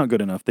that's not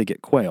good enough, they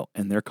get quail,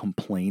 and they're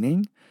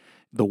complaining.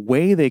 The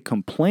way they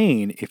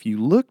complain, if you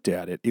looked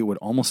at it, it would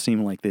almost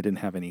seem like they didn't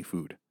have any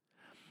food.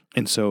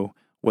 And so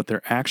what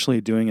they're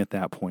actually doing at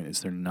that point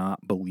is they're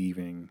not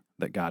believing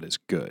that God is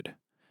good.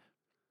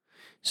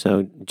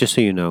 So just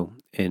so you know,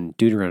 in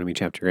Deuteronomy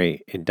chapter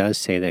 8, it does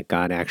say that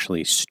God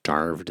actually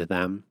starved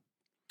them.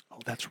 Oh,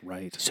 that's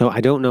right. So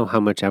I don't know how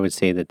much I would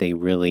say that they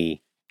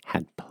really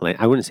had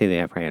I wouldn't say they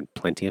probably had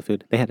plenty of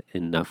food. They had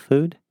enough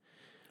food.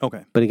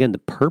 Okay. But again, the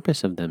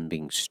purpose of them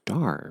being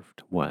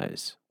starved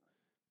was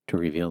to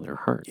reveal their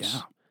hearts.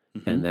 Yeah.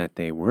 Mm-hmm. And that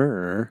they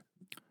were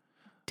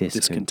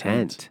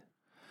discontent.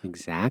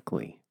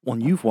 Exactly. Well,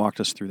 and you've walked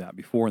us through that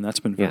before, and that's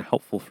been very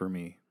helpful for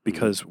me,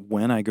 because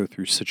when I go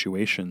through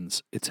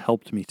situations, it's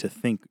helped me to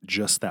think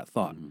just that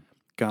thought.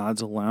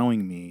 God's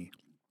allowing me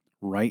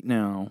right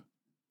now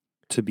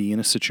to be in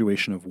a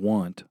situation of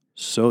want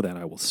so that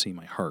I will see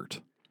my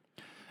heart.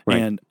 Right.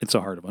 And it's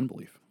a heart of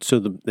unbelief. So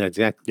that's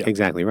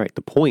exactly right.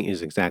 The point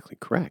is exactly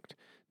correct.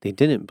 They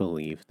didn't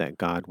believe that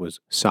God was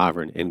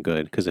sovereign and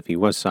good, because if he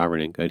was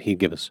sovereign and good, he'd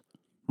give us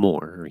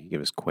more, or he'd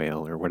give us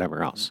quail or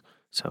whatever else.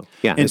 So,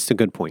 yeah, it's a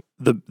good point.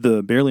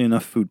 The barely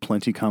enough food,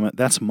 plenty comment,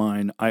 that's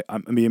mine. I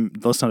mean,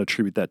 let's not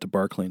attribute that to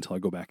Barclay until I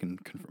go back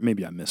and confirm.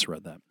 Maybe I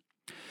misread that.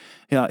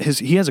 Yeah,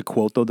 he has a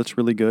quote, though, that's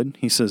really good.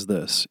 He says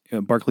this.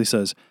 Barclay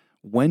says,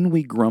 when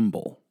we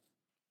grumble,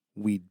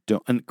 we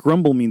don't, and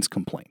grumble means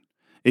complain.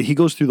 He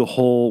goes through the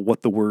whole,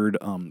 what the word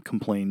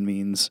complain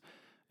means,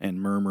 and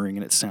murmuring,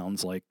 and it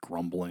sounds like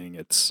grumbling.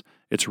 It's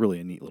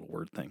really a neat little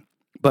word thing.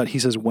 But he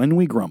says, when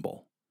we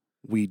grumble,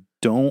 we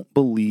don't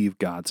believe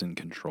God's in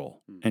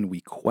control, and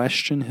we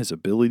question his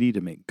ability to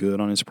make good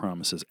on his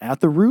promises. At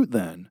the root,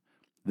 then,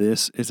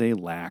 this is a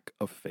lack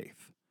of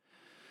faith.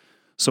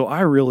 So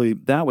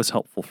that was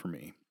helpful for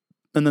me.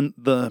 And then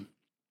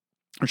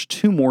there's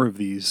two more of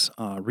these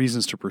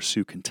reasons to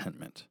pursue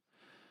contentment.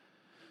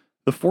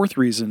 The fourth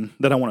reason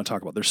that I want to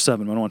talk about, there's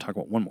 7, but I want to talk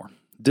about one more.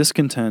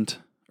 Discontent,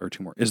 or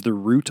 2 more, is the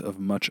root of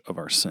much of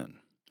our sin.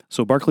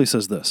 So Barclay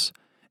says this: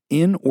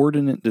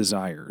 inordinate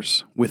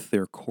desires with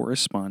their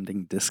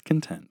corresponding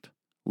discontent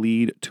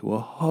lead to a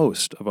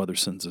host of other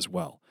sins as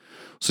well.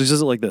 So he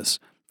says it like this.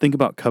 Think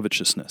about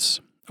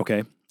covetousness,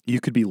 okay? You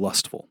could be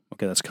lustful.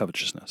 Okay, that's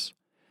covetousness.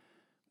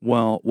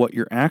 Well, what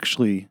you're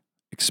actually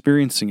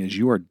experiencing is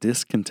you are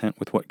discontent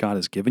with what God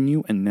has given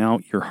you, and now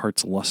your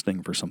heart's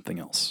lusting for something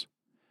else.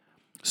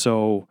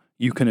 So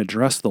you can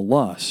address the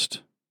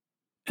lust,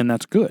 and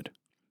that's good.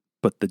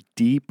 But the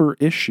deeper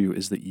issue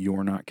is that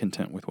you're not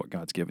content with what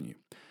God's given you.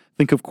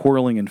 Think of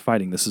quarreling and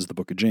fighting. This is the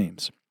book of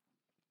James.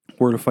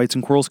 Where do fights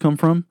and quarrels come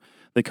from?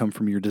 They come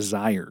from your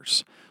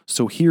desires.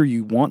 So here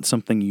you want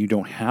something, you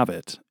don't have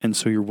it, and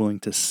so you're willing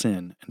to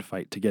sin and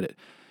fight to get it.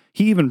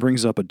 He even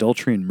brings up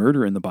adultery and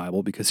murder in the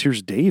Bible, because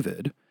here's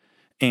David,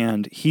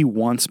 and he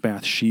wants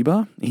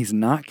Bathsheba. He's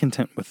not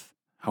content with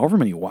however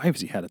many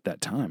wives he had at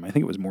that time. I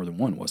think it was more than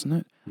one, wasn't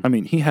it? I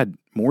mean, he had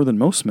more than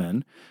most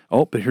men.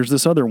 Oh, but here's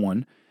this other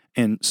one.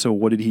 And so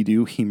what did he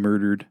do? He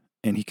murdered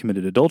and he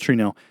committed adultery.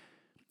 Now,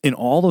 in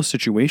all those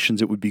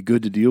situations, it would be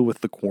good to deal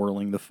with the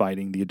quarreling, the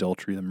fighting, the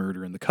adultery, the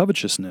murder, and the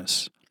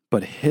covetousness.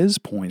 But his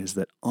point is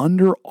that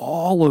under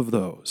all of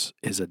those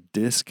is a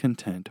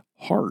discontent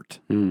heart.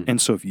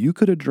 And so if you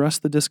could address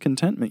the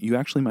discontentment, you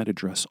actually might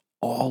address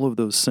all of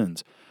those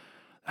sins.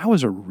 That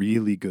was a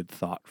really good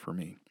thought for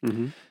me.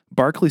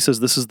 Barclay says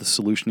this is the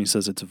solution. He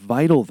says it's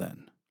vital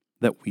then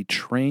that we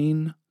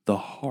train the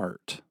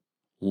heart,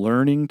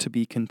 learning to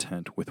be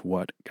content with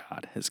what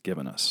God has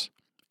given us.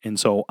 And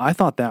so I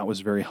thought that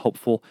was very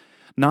helpful.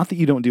 Not that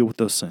you don't deal with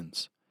those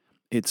sins.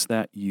 It's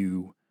that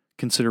you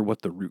consider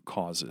what the root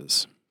cause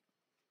is.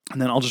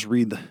 And then I'll just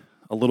read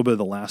a little bit of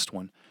the last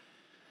one.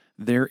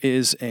 There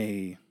is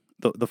the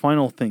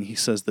final thing he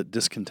says that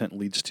discontent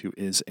leads to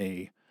is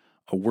a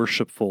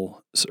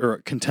worshipful, or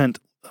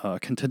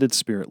contented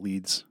spirit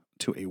leads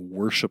to a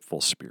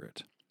worshipful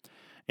spirit.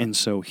 And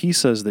so he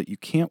says that you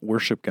can't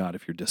worship God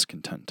if you're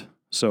discontent.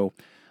 So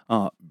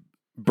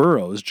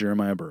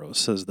Jeremiah Burroughs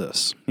says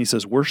this. He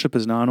says, worship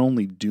is not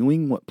only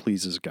doing what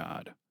pleases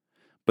God,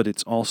 but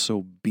it's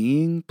also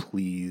being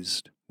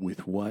pleased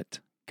with what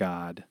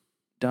God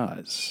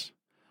does.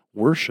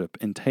 Worship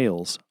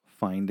entails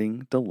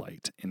finding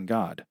delight in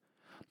God.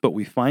 But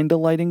we find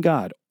delight in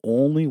God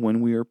only when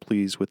we are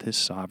pleased with His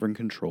sovereign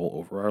control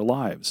over our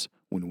lives.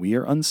 When we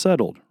are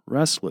unsettled,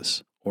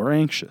 restless, or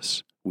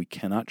anxious, we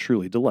cannot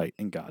truly delight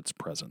in God's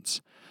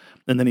presence.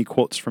 And then he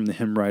quotes from the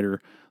hymn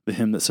writer, the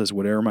hymn that says,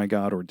 whatever my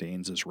God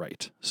ordains is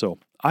right. So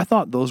I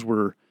thought those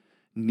were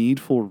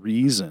needful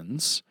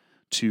reasons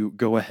to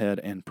go ahead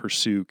and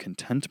pursue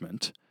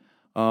contentment.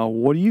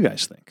 What do you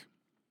guys think?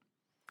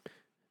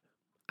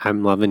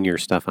 I'm loving your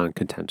stuff on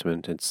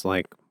contentment. It's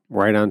like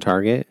right on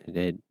target.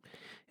 It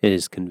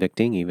is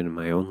convicting, even in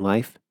my own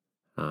life.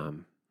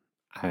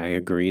 I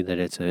agree that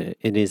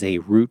it is a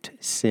root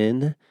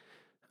sin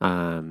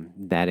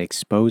that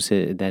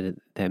exposes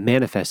that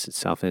manifests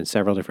itself in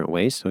several different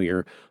ways. So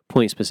your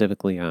point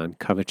specifically on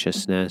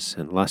covetousness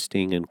and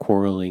lusting and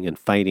quarreling and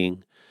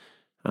fighting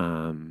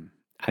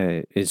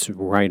is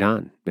right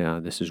on.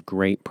 This is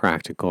great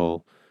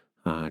practical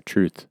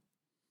truth.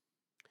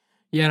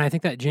 Yeah, and I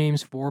think that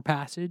James 4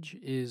 passage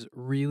is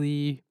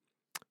really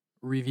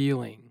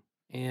revealing.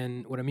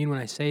 And what I mean when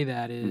I say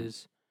that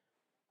is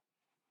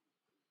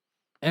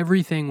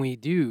everything we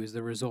do is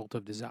the result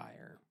of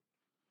desire.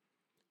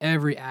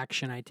 Every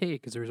action I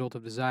take is a result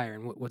of desire.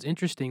 And what's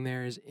interesting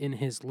there is in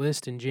his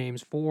list in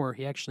James 4,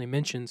 he actually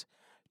mentions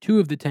 2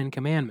 of the 10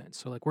 commandments.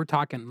 So like we're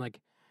talking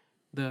like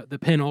the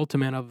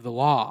penultimate of the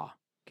law,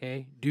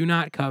 okay? Do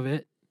not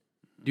covet,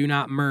 do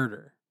not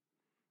murder.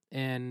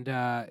 And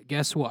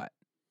guess what?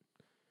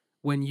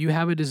 When you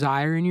have a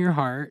desire in your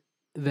heart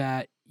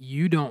that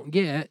you don't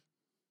get,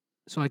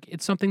 so like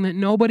it's something that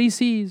nobody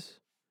sees.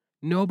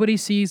 Nobody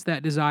sees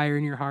that desire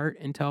in your heart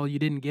until you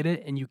didn't get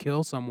it and you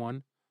kill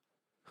someone.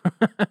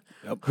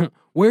 Yep.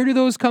 Where do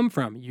those come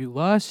from? You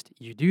lust,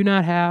 you do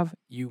not have,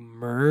 you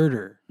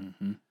murder.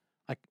 Mm-hmm.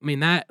 Like, I mean,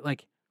 that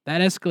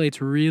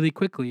escalates really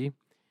quickly.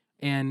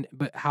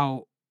 But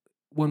how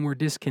when we're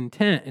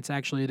discontent, it's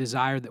actually a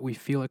desire that we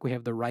feel like we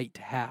have the right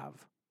to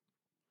have.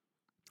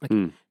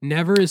 Like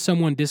never is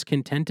someone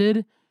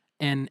discontented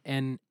and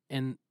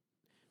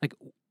like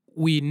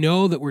we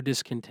know that we're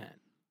discontent.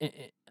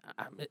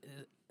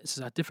 This is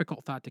a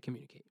difficult thought to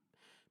communicate.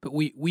 But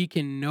we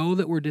can know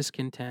that we're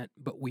discontent,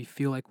 but we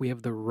feel like we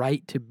have the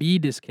right to be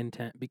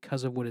discontent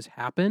because of what has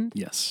happened.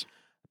 Yes.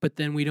 But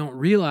then we don't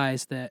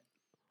realize that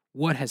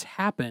what has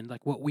happened,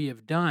 like what we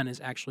have done, is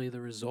actually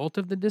the result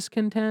of the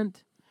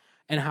discontent.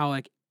 And how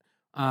like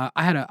I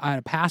had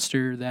a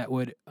pastor that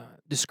would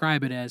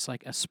describe it as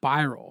like a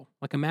spiral.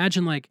 Like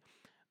imagine like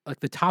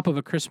the top of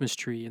a Christmas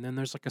tree, and then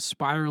there's like a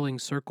spiraling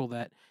circle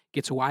that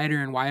gets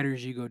wider and wider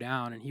as you go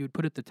down. And he would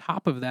put at the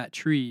top of that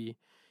tree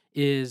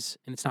and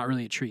it's not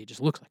really a tree, it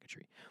just looks like a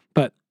tree.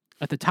 But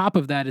at the top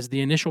of that is the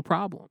initial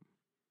problem.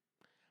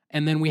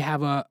 And then we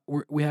have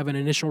an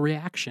initial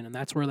reaction, and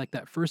that's where like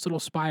that first little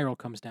spiral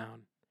comes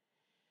down.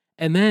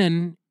 And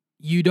then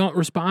you don't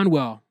respond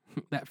well.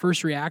 That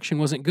first reaction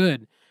wasn't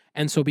good.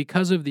 And so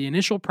because of the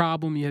initial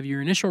problem, you have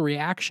your initial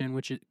reaction,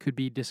 which it could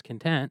be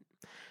discontent.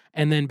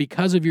 And then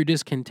because of your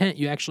discontent,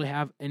 you actually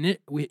have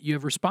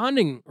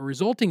responding or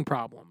resulting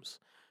problems.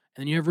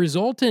 And then you have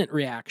resultant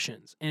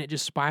reactions, and it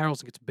just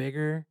spirals and gets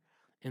bigger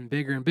and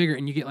bigger and bigger,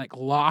 and you get like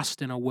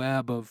lost in a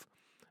web of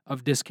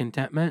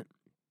discontentment.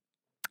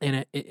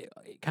 And it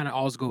kind of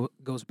always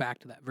goes back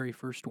to that very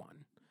first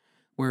one,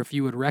 where if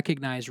you would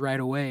recognize right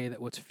away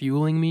that what's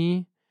fueling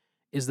me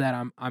is that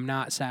I'm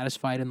not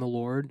satisfied in the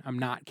Lord, I'm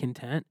not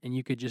content, and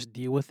you could just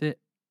deal with it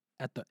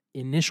at the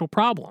initial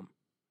problem,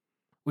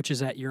 which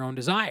is at your own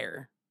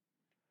desire,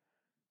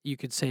 you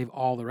could save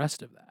all the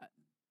rest of that.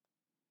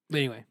 But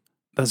anyway.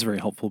 That's very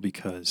helpful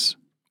because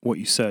what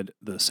you said,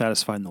 the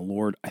satisfied in the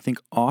Lord, I think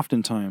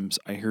oftentimes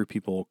I hear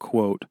people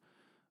quote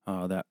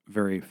that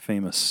very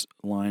famous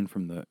line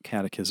from the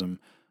Catechism,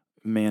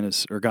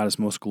 God is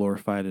most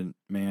glorified in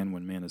man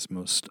when man is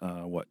most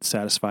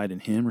satisfied in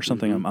Him or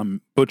something.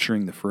 I'm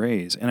butchering the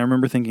phrase, and I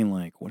remember thinking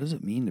like, what does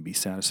it mean to be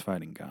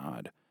satisfied in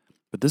God?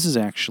 But this is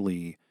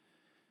actually,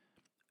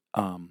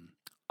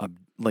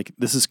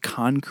 this is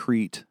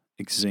concrete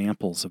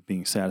examples of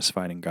being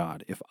satisfied in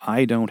God. If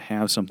I don't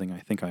have something I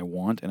think I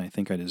want and I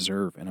think I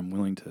deserve, and I'm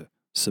willing to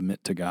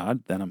submit to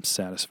God, then I'm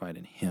satisfied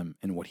in Him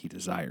and what He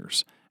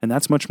desires, and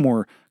that's much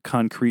more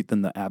concrete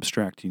than the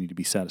abstract. You need to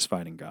be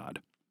satisfied in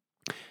God.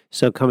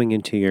 So coming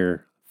into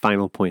your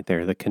final point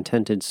there, the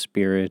contented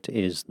spirit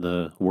is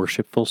the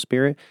worshipful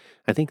spirit.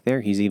 I think there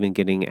he's even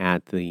getting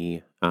at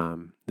the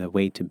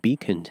way to be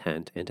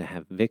content and to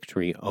have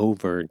victory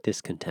over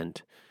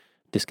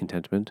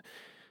discontentment.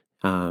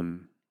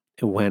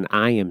 When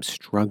I am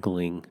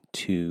struggling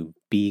to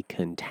be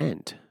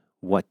content,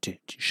 what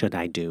should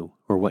I do,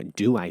 or what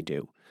do I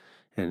do?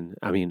 And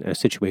I mean, a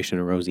situation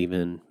arose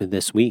even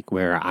this week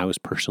where I was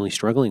personally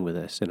struggling with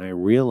this, and I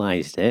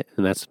realized it,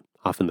 and that's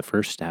often the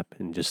first step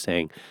in just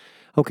saying,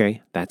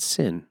 okay, that's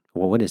sin.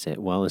 Well, what is it?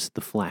 Well, it's the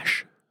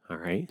flesh. All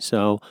right.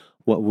 So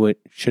what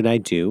should I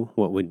do?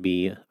 What would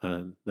be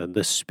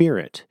the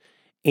spirit?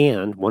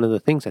 And one of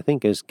the things I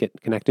think is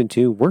get connected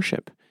to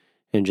worship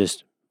and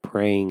just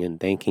praying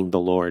and thanking the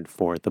Lord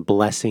for the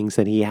blessings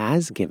that He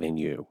has given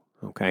you.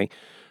 Okay.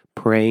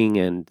 Praying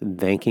and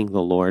thanking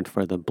the Lord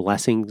for the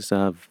blessings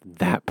of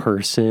that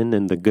person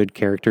and the good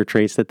character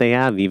traits that they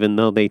have, even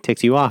though they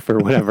ticked you off or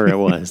whatever it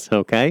was.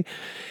 Okay.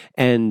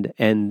 And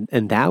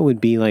that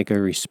would be like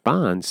a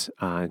response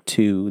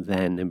to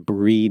then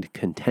breed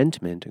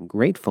contentment and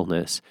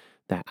gratefulness,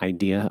 that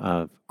idea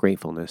of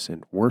gratefulness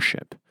and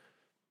worship.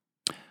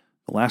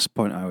 The last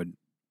point I would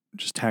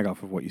just tag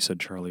off of what you said,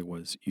 Charlie,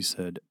 was you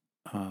said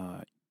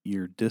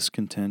you're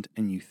discontent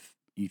and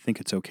you think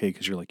it's okay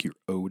because you're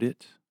owed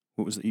it.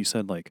 What was it you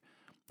said? Like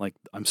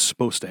I'm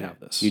supposed to have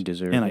this. You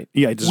deserve it.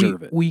 I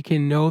deserve it. We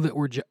can know that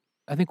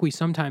I think we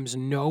sometimes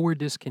know we're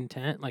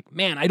discontent. Like,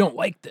 man, I don't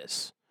like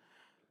this.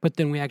 But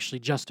then we actually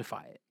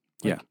justify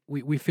it.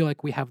 We feel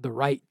like we have the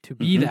right to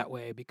be that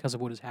way because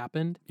of what has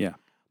happened. Yeah.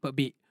 But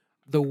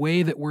the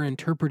way that we're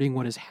interpreting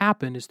what has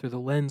happened is through the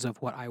lens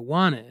of what I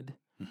wanted,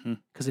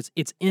 because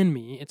it's in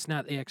me. It's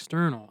not the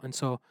external. And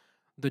so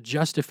the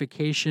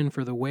justification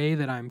for the way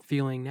that I'm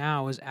feeling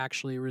now is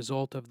actually a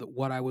result of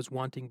what I was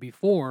wanting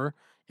before.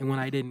 And when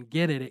I didn't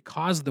get it, it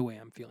caused the way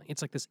I'm feeling.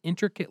 It's like this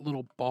intricate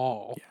little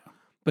ball. Yeah.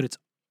 But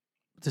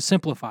to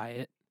simplify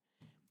it,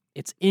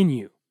 it's in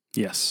you.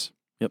 Yes.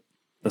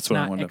 That's it's what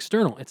not I wanted.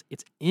 External.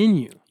 It's in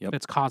you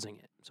that's causing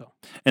it. So,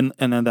 and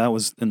then that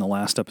was in the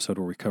last episode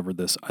where we covered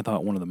this. I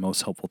thought one of the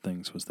most helpful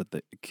things was that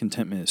the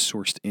contentment is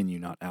sourced in you,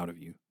 not out of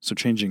you. So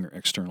changing your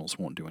externals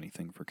won't do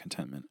anything for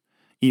contentment.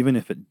 Even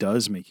if it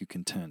does make you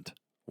content,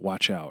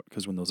 watch out,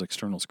 because when those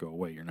externals go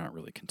away, you're not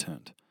really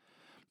content.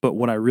 But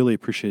what I really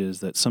appreciate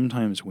is that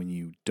sometimes when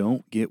you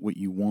don't get what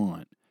you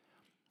want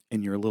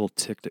and you're a little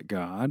ticked at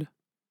God,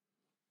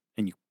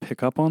 and you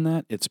pick up on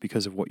that, it's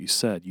because of what you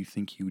said. You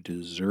think you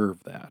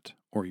deserve that,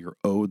 or you're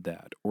owed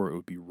that, or it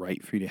would be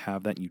right for you to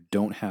have that, and you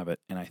don't have it.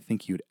 And I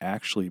think you'd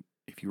actually,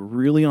 if you were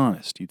really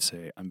honest, you'd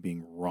say, I'm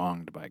being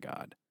wronged by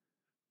God.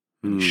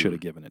 He should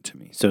have given it to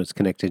me. So it's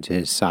connected to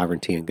His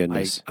sovereignty and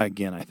goodness. I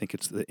think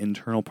it's the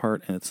internal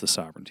part, and it's the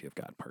sovereignty of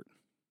God part.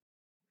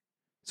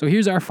 So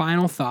here's our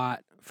final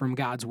thought from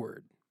God's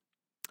Word.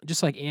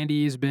 Just like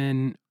Andy has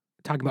been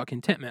talking about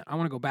contentment, I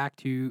want to go back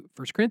to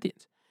 1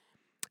 Corinthians.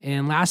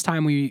 And last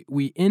time we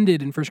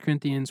ended in 1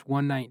 Corinthians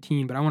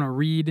 1:19, but I want to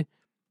read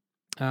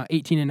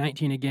 18 and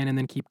 19 again and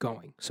then keep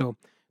going. So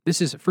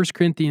this is 1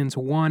 Corinthians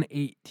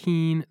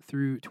 1:18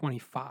 through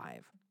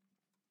 25.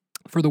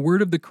 For the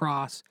word of the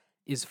cross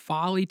is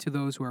folly to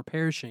those who are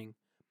perishing,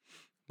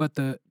 but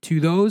to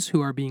those who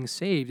are being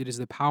saved it is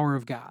the power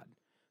of God.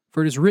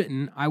 For it is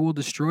written, I will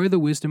destroy the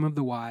wisdom of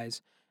the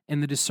wise,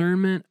 and the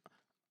discernment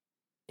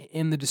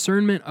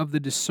of the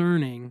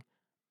discerning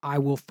I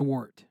will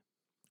thwart.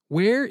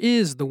 Where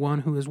is the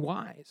one who is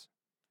wise?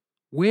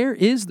 Where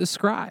is the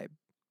scribe?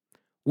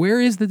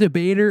 Where is the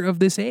debater of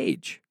this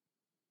age?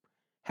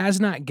 Has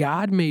not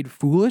God made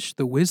foolish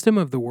the wisdom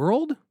of the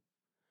world?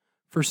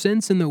 For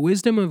since in the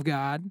wisdom of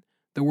God,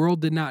 the world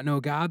did not know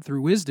God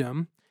through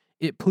wisdom,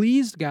 it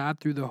pleased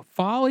God through the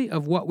folly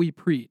of what we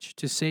preach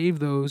to save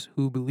those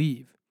who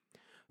believe.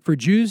 For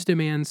Jews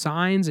demand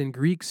signs and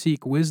Greeks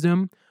seek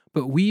wisdom,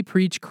 but we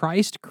preach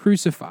Christ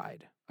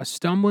crucified, a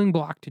stumbling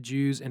block to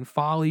Jews and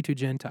folly to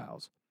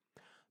Gentiles.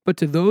 But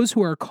to those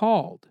who are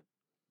called,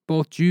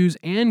 both Jews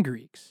and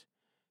Greeks,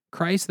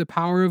 Christ the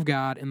power of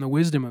God and the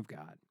wisdom of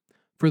God.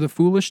 For the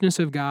foolishness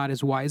of God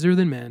is wiser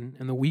than men,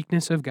 and the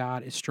weakness of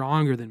God is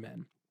stronger than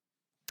men.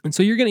 And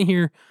so you're going to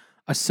hear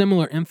a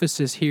similar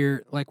emphasis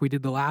here like we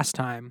did the last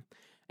time.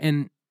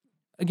 And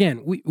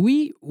again,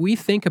 we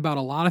think about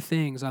a lot of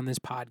things on this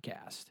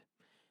podcast.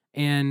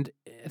 And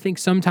I think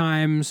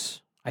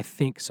sometimes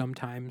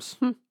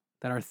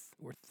that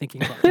we're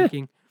thinking about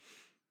thinking.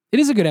 It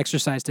is a good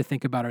exercise to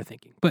think about our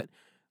thinking, but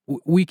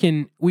we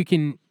can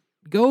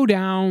go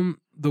down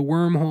the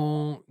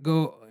wormhole,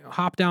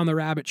 hop down the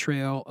rabbit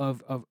trail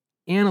of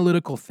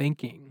analytical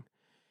thinking.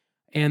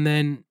 And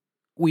then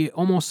we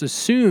almost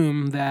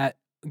assume that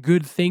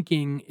good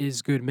thinking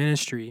is good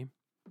ministry.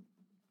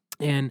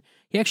 And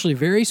he actually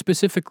very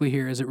specifically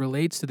here, as it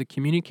relates to the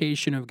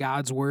communication of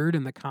God's word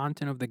and the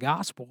content of the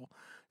gospel,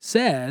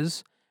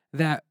 says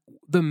that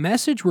the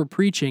message we're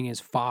preaching is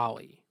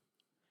folly.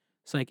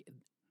 It's like,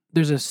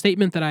 there's a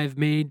statement that I've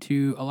made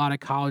to a lot of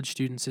college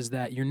students is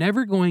that you're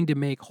never going to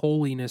make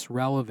holiness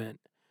relevant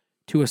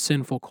to a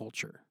sinful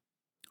culture.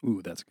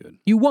 Ooh, that's good.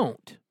 You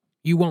won't.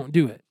 You won't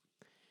do it.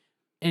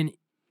 And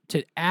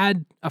to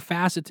add a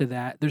facet to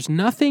that, there's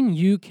nothing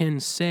you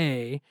can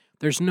say,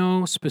 there's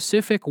no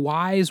specific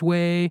wise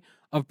way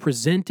of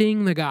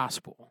presenting the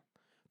gospel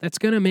that's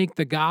going to make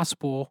the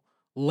gospel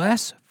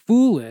less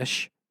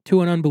foolish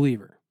to an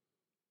unbeliever.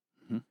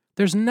 Mm-hmm.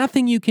 There's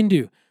nothing you can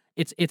do.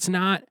 It's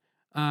not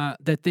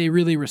that they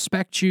really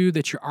respect you,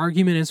 that your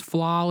argument is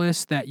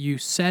flawless, that you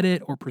said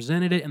it or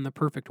presented it in the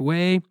perfect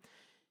way.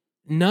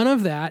 None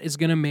of that is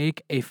going to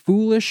make a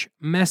foolish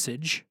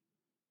message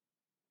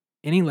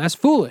any less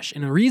foolish.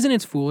 And the reason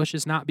it's foolish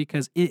is not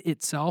because it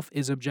itself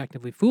is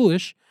objectively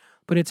foolish,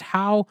 but it's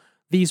how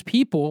these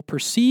people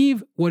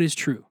perceive what is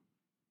true.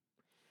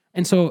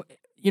 And so,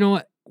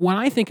 when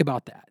I think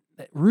about that,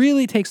 that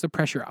really takes the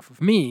pressure off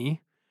of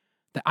me,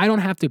 that I don't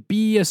have to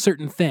be a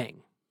certain thing.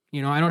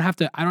 I don't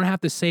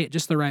have to say it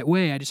just the right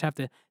way. I just have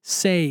to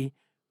say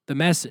the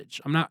message.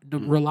 I'm not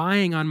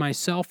relying on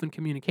myself in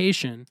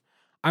communication.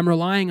 I'm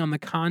relying on the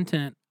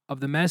content of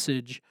the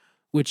message,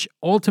 which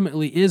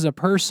ultimately is a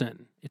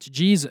person. It's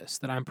Jesus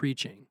that I'm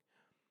preaching.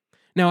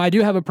 Now, I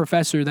do have a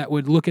professor that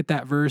would look at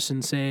that verse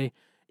and say,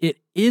 it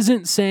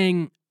isn't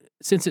saying,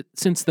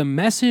 since the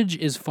message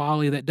is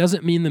folly, that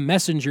doesn't mean the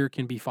messenger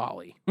can be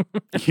folly.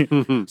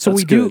 So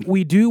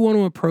we do want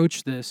to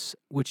approach this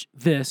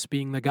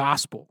being the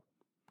gospel.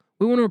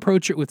 We want to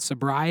approach it with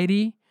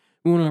sobriety.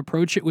 We want to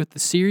approach it with the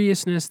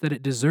seriousness that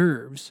it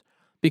deserves,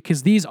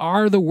 because these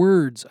are the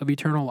words of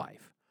eternal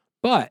life.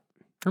 But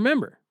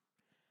remember,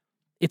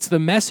 it's the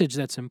message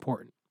that's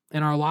important.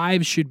 And our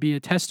lives should be a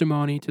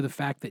testimony to the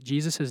fact that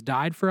Jesus has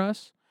died for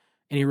us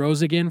and he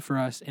rose again for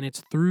us. And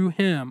it's through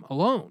him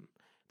alone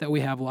that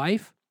we have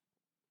life.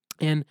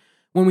 And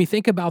when we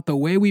think about the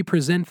way we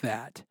present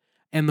that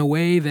and the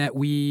way that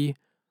we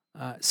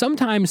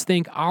sometimes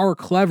think our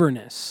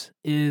cleverness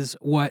is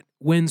what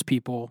wins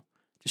people,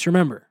 just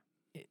remember,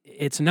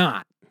 it's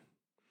not.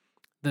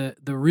 The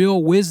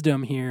real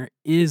wisdom here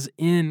is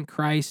in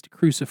Christ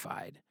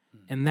crucified,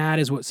 and that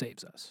is what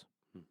saves us.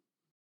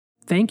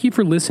 Thank you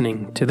for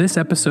listening to this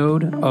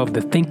episode of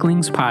the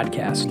Thinklings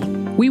Podcast.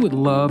 We would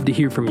love to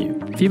hear from you.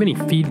 If you have any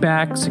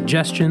feedback,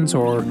 suggestions,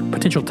 or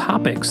potential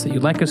topics that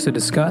you'd like us to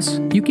discuss,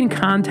 you can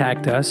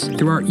contact us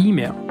through our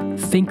email,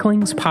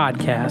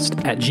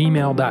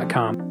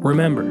 thinklingspodcast@gmail.com.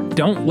 Remember,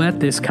 don't let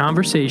this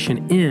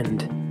conversation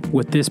end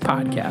with this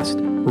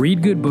podcast.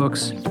 Read good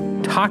books,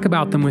 talk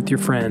about them with your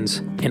friends,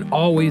 and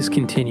always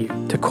continue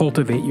to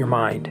cultivate your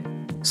mind.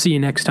 See you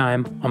next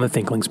time on the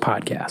Thinklings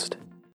Podcast.